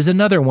 This is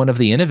another one of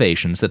the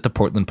innovations that the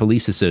Portland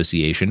Police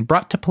Association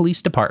brought to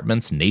police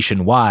departments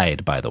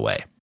nationwide, by the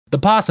way. The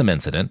possum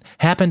incident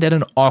happened at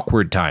an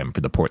awkward time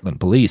for the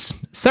Portland police.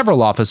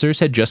 Several officers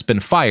had just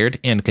been fired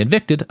and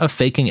convicted of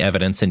faking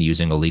evidence and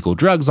using illegal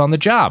drugs on the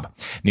job.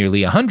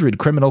 Nearly 100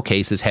 criminal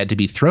cases had to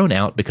be thrown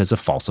out because of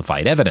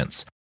falsified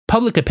evidence.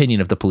 Public opinion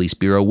of the police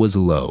bureau was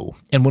low,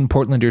 and when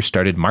Portlanders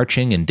started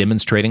marching and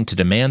demonstrating to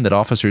demand that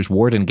officers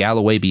Ward and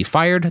Galloway be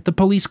fired, the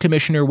police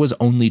commissioner was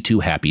only too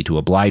happy to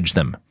oblige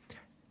them.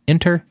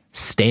 Enter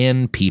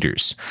Stan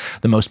Peters,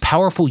 the most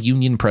powerful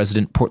union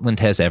president Portland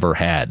has ever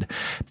had.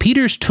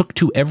 Peters took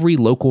to every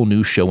local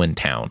news show in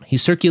town. He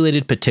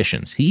circulated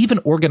petitions. He even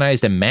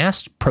organized a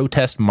mass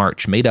protest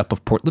march made up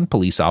of Portland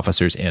police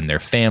officers and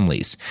their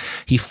families.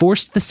 He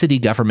forced the city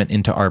government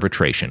into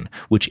arbitration,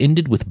 which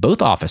ended with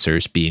both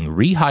officers being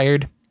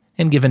rehired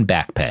and given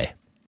back pay.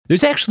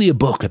 There's actually a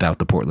book about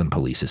the Portland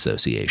Police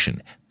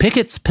Association,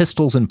 Pickets,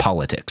 Pistols, and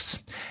Politics.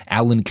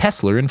 Alan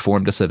Kessler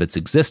informed us of its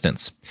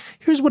existence.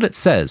 Here's what it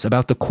says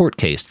about the court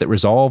case that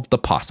resolved the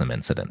possum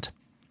incident.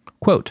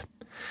 Quote,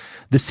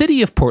 "The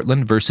City of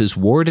Portland versus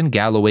Ward and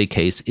Galloway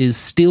case is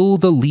still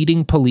the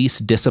leading police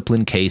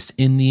discipline case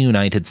in the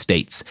United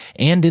States,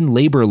 and in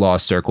labor law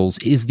circles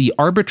is the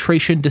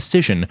arbitration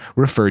decision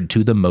referred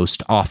to the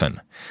most often.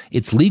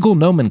 Its legal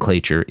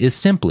nomenclature is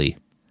simply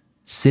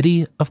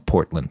City of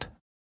Portland."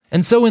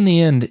 And so in the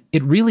end,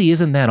 it really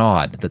isn't that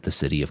odd that the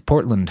city of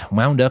Portland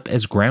wound up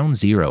as ground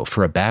zero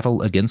for a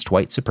battle against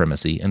white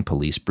supremacy and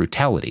police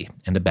brutality,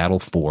 and a battle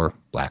for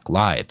Black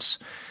lives.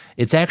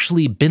 It's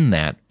actually been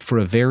that for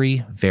a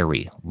very,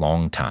 very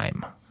long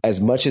time. As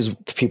much as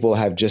people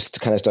have just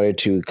kind of started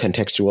to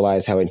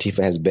contextualize how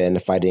Antifa has been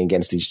fighting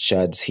against these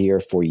chuds here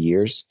for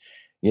years,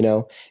 you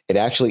know, it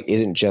actually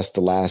isn't just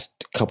the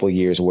last couple of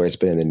years where it's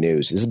been in the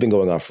news. This has been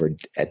going on for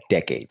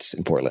decades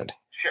in Portland.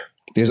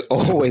 There's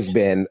always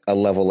been a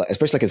level,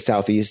 especially like in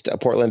Southeast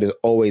Portland, there's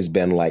always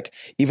been like,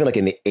 even like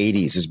in the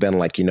 80s, there's been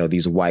like, you know,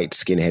 these white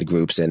skinhead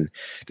groups and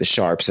the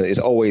Sharps. And it's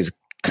always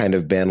kind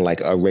of been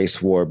like a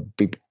race war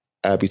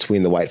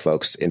between the white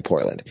folks in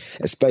Portland,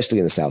 especially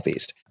in the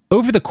Southeast.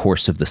 Over the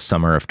course of the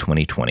summer of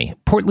 2020,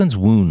 Portland's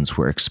wounds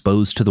were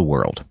exposed to the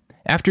world.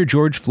 After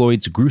George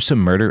Floyd's gruesome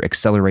murder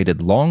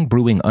accelerated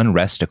long-brewing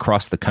unrest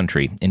across the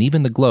country and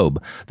even the globe,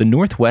 the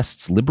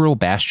Northwest's liberal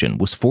bastion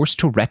was forced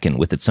to reckon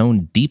with its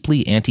own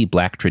deeply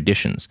anti-black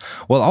traditions,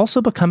 while also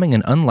becoming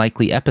an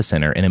unlikely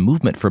epicenter in a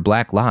movement for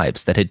black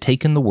lives that had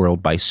taken the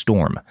world by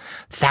storm.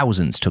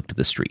 Thousands took to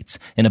the streets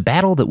in a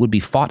battle that would be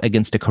fought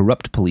against a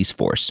corrupt police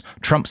force,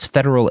 Trump's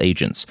federal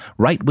agents,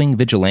 right-wing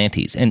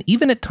vigilantes, and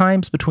even at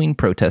times between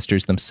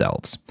protesters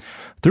themselves.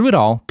 Through it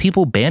all,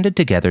 people banded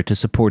together to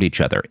support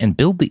each other and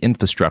build the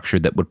infrastructure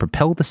that would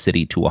propel the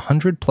city to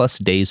 100-plus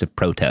days of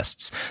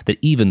protests that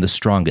even the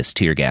strongest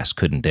tear gas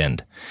couldn't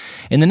end.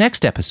 In the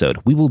next episode,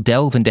 we will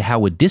delve into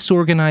how a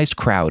disorganized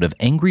crowd of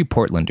angry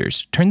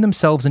Portlanders turned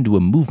themselves into a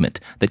movement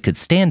that could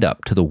stand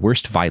up to the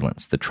worst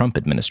violence the Trump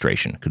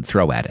administration could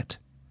throw at it.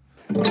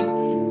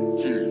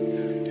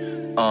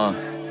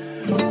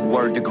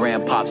 Word to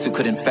grandpops who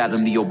couldn't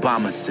fathom the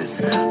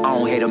Obamas. I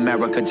don't hate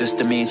America, just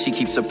a man, she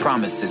keeps her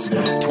promises.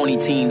 20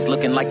 teens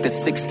looking like the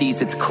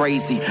 60s, it's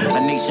crazy. A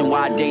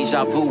nationwide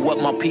deja vu, what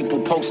my people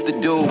supposed to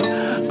do.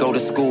 Go to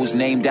schools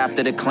named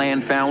after the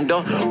Klan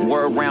founder.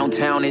 Word round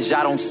town is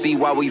I don't see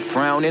why we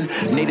frowning.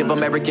 Native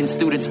American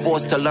students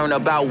forced to learn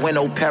about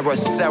Winnow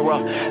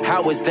Sarah.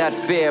 How is that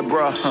fair,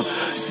 bruh?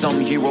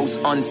 Some heroes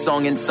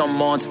unsung and some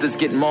monsters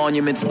get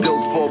monuments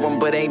built for them,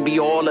 but ain't we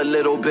all a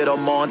little bit of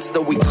monster?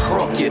 We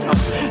crooked.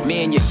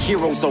 Man, your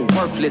heroes are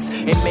worthless.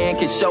 And man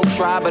can show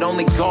try, but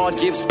only God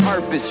gives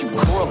purpose. You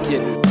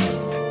crooked.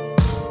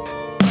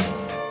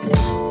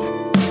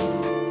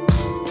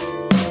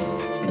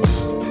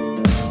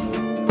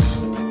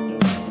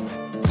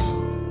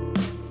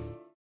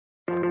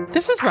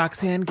 This is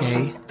Roxanne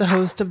Gay, the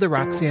host of the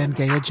Roxanne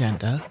Gay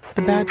Agenda,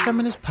 the bad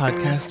feminist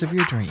podcast of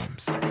your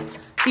dreams.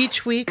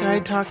 Each week, I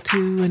talk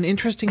to an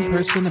interesting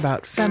person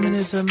about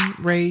feminism,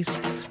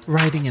 race,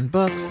 writing and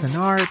books and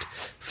art,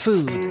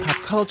 food,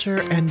 pop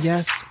culture, and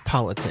yes,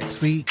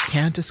 politics. We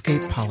can't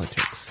escape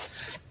politics.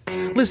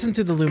 Listen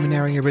to the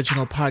Luminary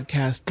original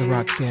podcast, The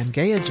Roxanne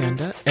Gay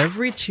Agenda,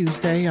 every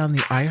Tuesday on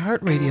the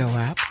iHeartRadio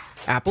app,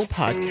 Apple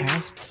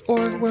Podcasts,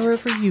 or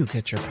wherever you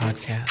get your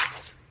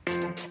podcasts.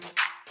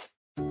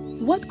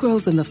 What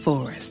grows in the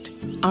forest?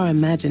 Our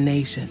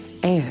imagination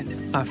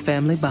and our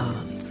family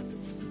bonds.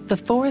 The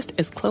forest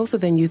is closer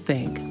than you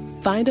think.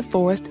 Find a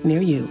forest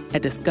near you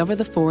at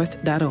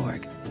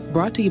discovertheforest.org.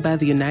 Brought to you by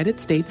the United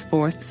States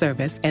Forest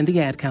Service and the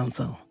Ad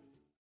Council.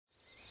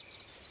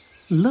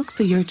 Look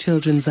through your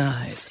children's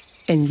eyes,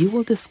 and you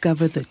will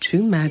discover the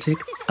true magic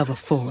of a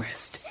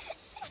forest.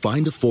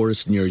 Find a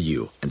forest near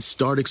you and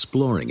start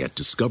exploring at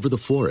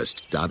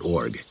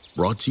discovertheforest.org.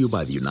 Brought to you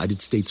by the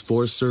United States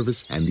Forest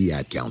Service and the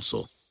Ad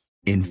Council.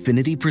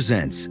 Infiniti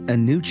presents a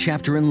new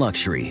chapter in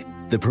luxury,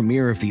 the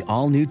premiere of the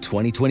all-new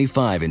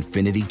 2025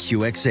 Infiniti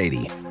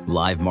QX80,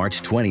 live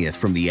March 20th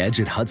from the Edge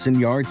at Hudson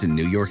Yards in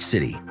New York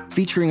City,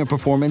 featuring a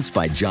performance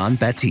by John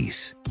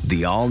Batiste.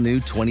 The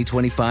all-new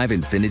 2025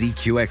 Infiniti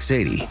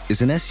QX80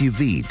 is an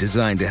SUV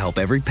designed to help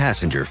every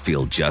passenger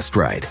feel just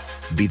right.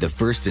 Be the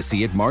first to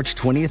see it March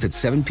 20th at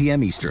 7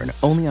 p.m. Eastern,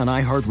 only on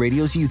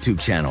iHeartRadio's YouTube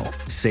channel.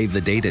 Save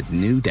the date at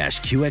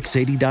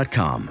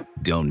new-QX80.com.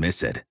 Don't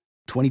miss it.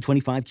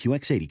 2025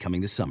 QX80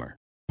 coming this summer.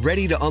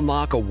 Ready to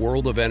unlock a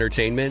world of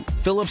entertainment?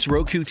 Philips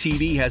Roku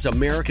TV has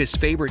America's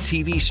favorite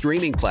TV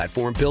streaming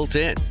platform built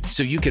in,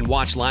 so you can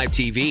watch live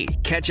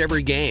TV, catch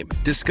every game,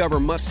 discover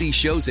must-see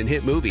shows and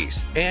hit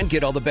movies, and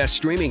get all the best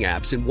streaming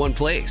apps in one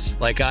place,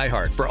 like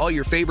iHeart for all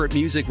your favorite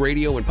music,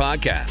 radio, and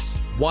podcasts.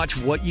 Watch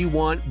what you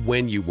want,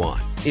 when you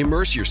want.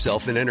 Immerse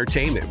yourself in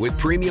entertainment with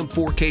premium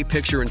 4K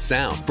picture and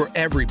sound for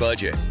every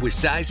budget, with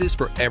sizes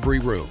for every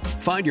room.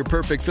 Find your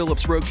perfect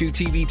Philips Roku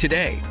TV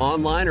today,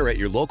 online or at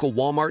your local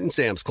Walmart and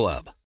Sam's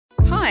Club.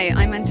 Hi,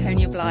 I'm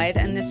Antonia Blythe,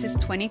 and this is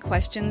 20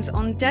 Questions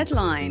on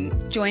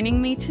Deadline.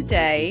 Joining me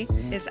today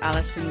is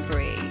Alison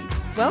Brie.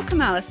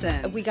 Welcome,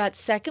 Alison. We got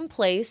second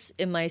place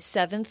in my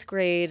 7th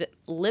grade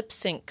lip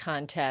sync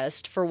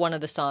contest for one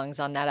of the songs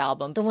on that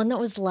album. The one that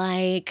was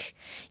like,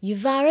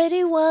 "You've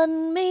already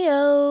won me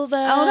over."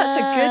 Oh, that's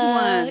a good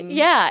one.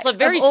 Yeah. It's a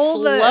very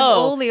slow. Of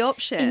all the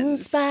options. In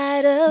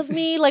spite of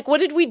me. Like, what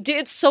did we do?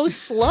 It's so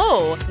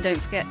slow.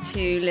 Don't forget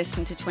to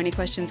listen to 20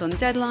 Questions on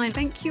Deadline.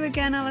 Thank you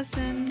again,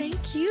 Alison.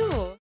 Thank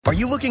you. Are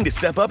you looking to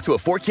step up to a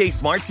 4K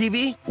smart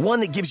TV?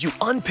 One that gives you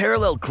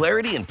unparalleled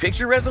clarity and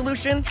picture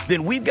resolution?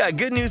 Then we've got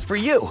good news for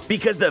you,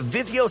 because the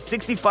Vizio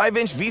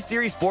 65-inch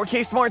V-Series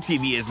 4K smart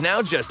TV is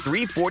now just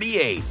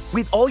 $348.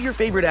 With all your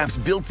favorite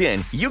apps built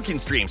in, you can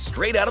stream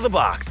straight out of the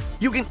box.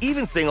 You can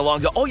even sing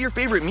along to all your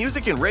favorite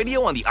music and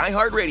radio on the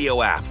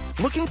iHeartRadio app.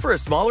 Looking for a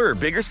smaller or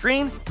bigger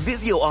screen?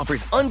 Vizio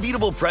offers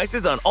unbeatable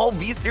prices on all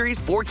V-Series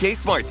 4K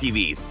smart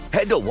TVs.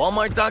 Head to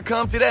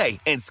Walmart.com today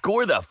and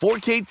score the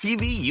 4K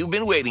TV you've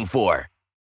been waiting for.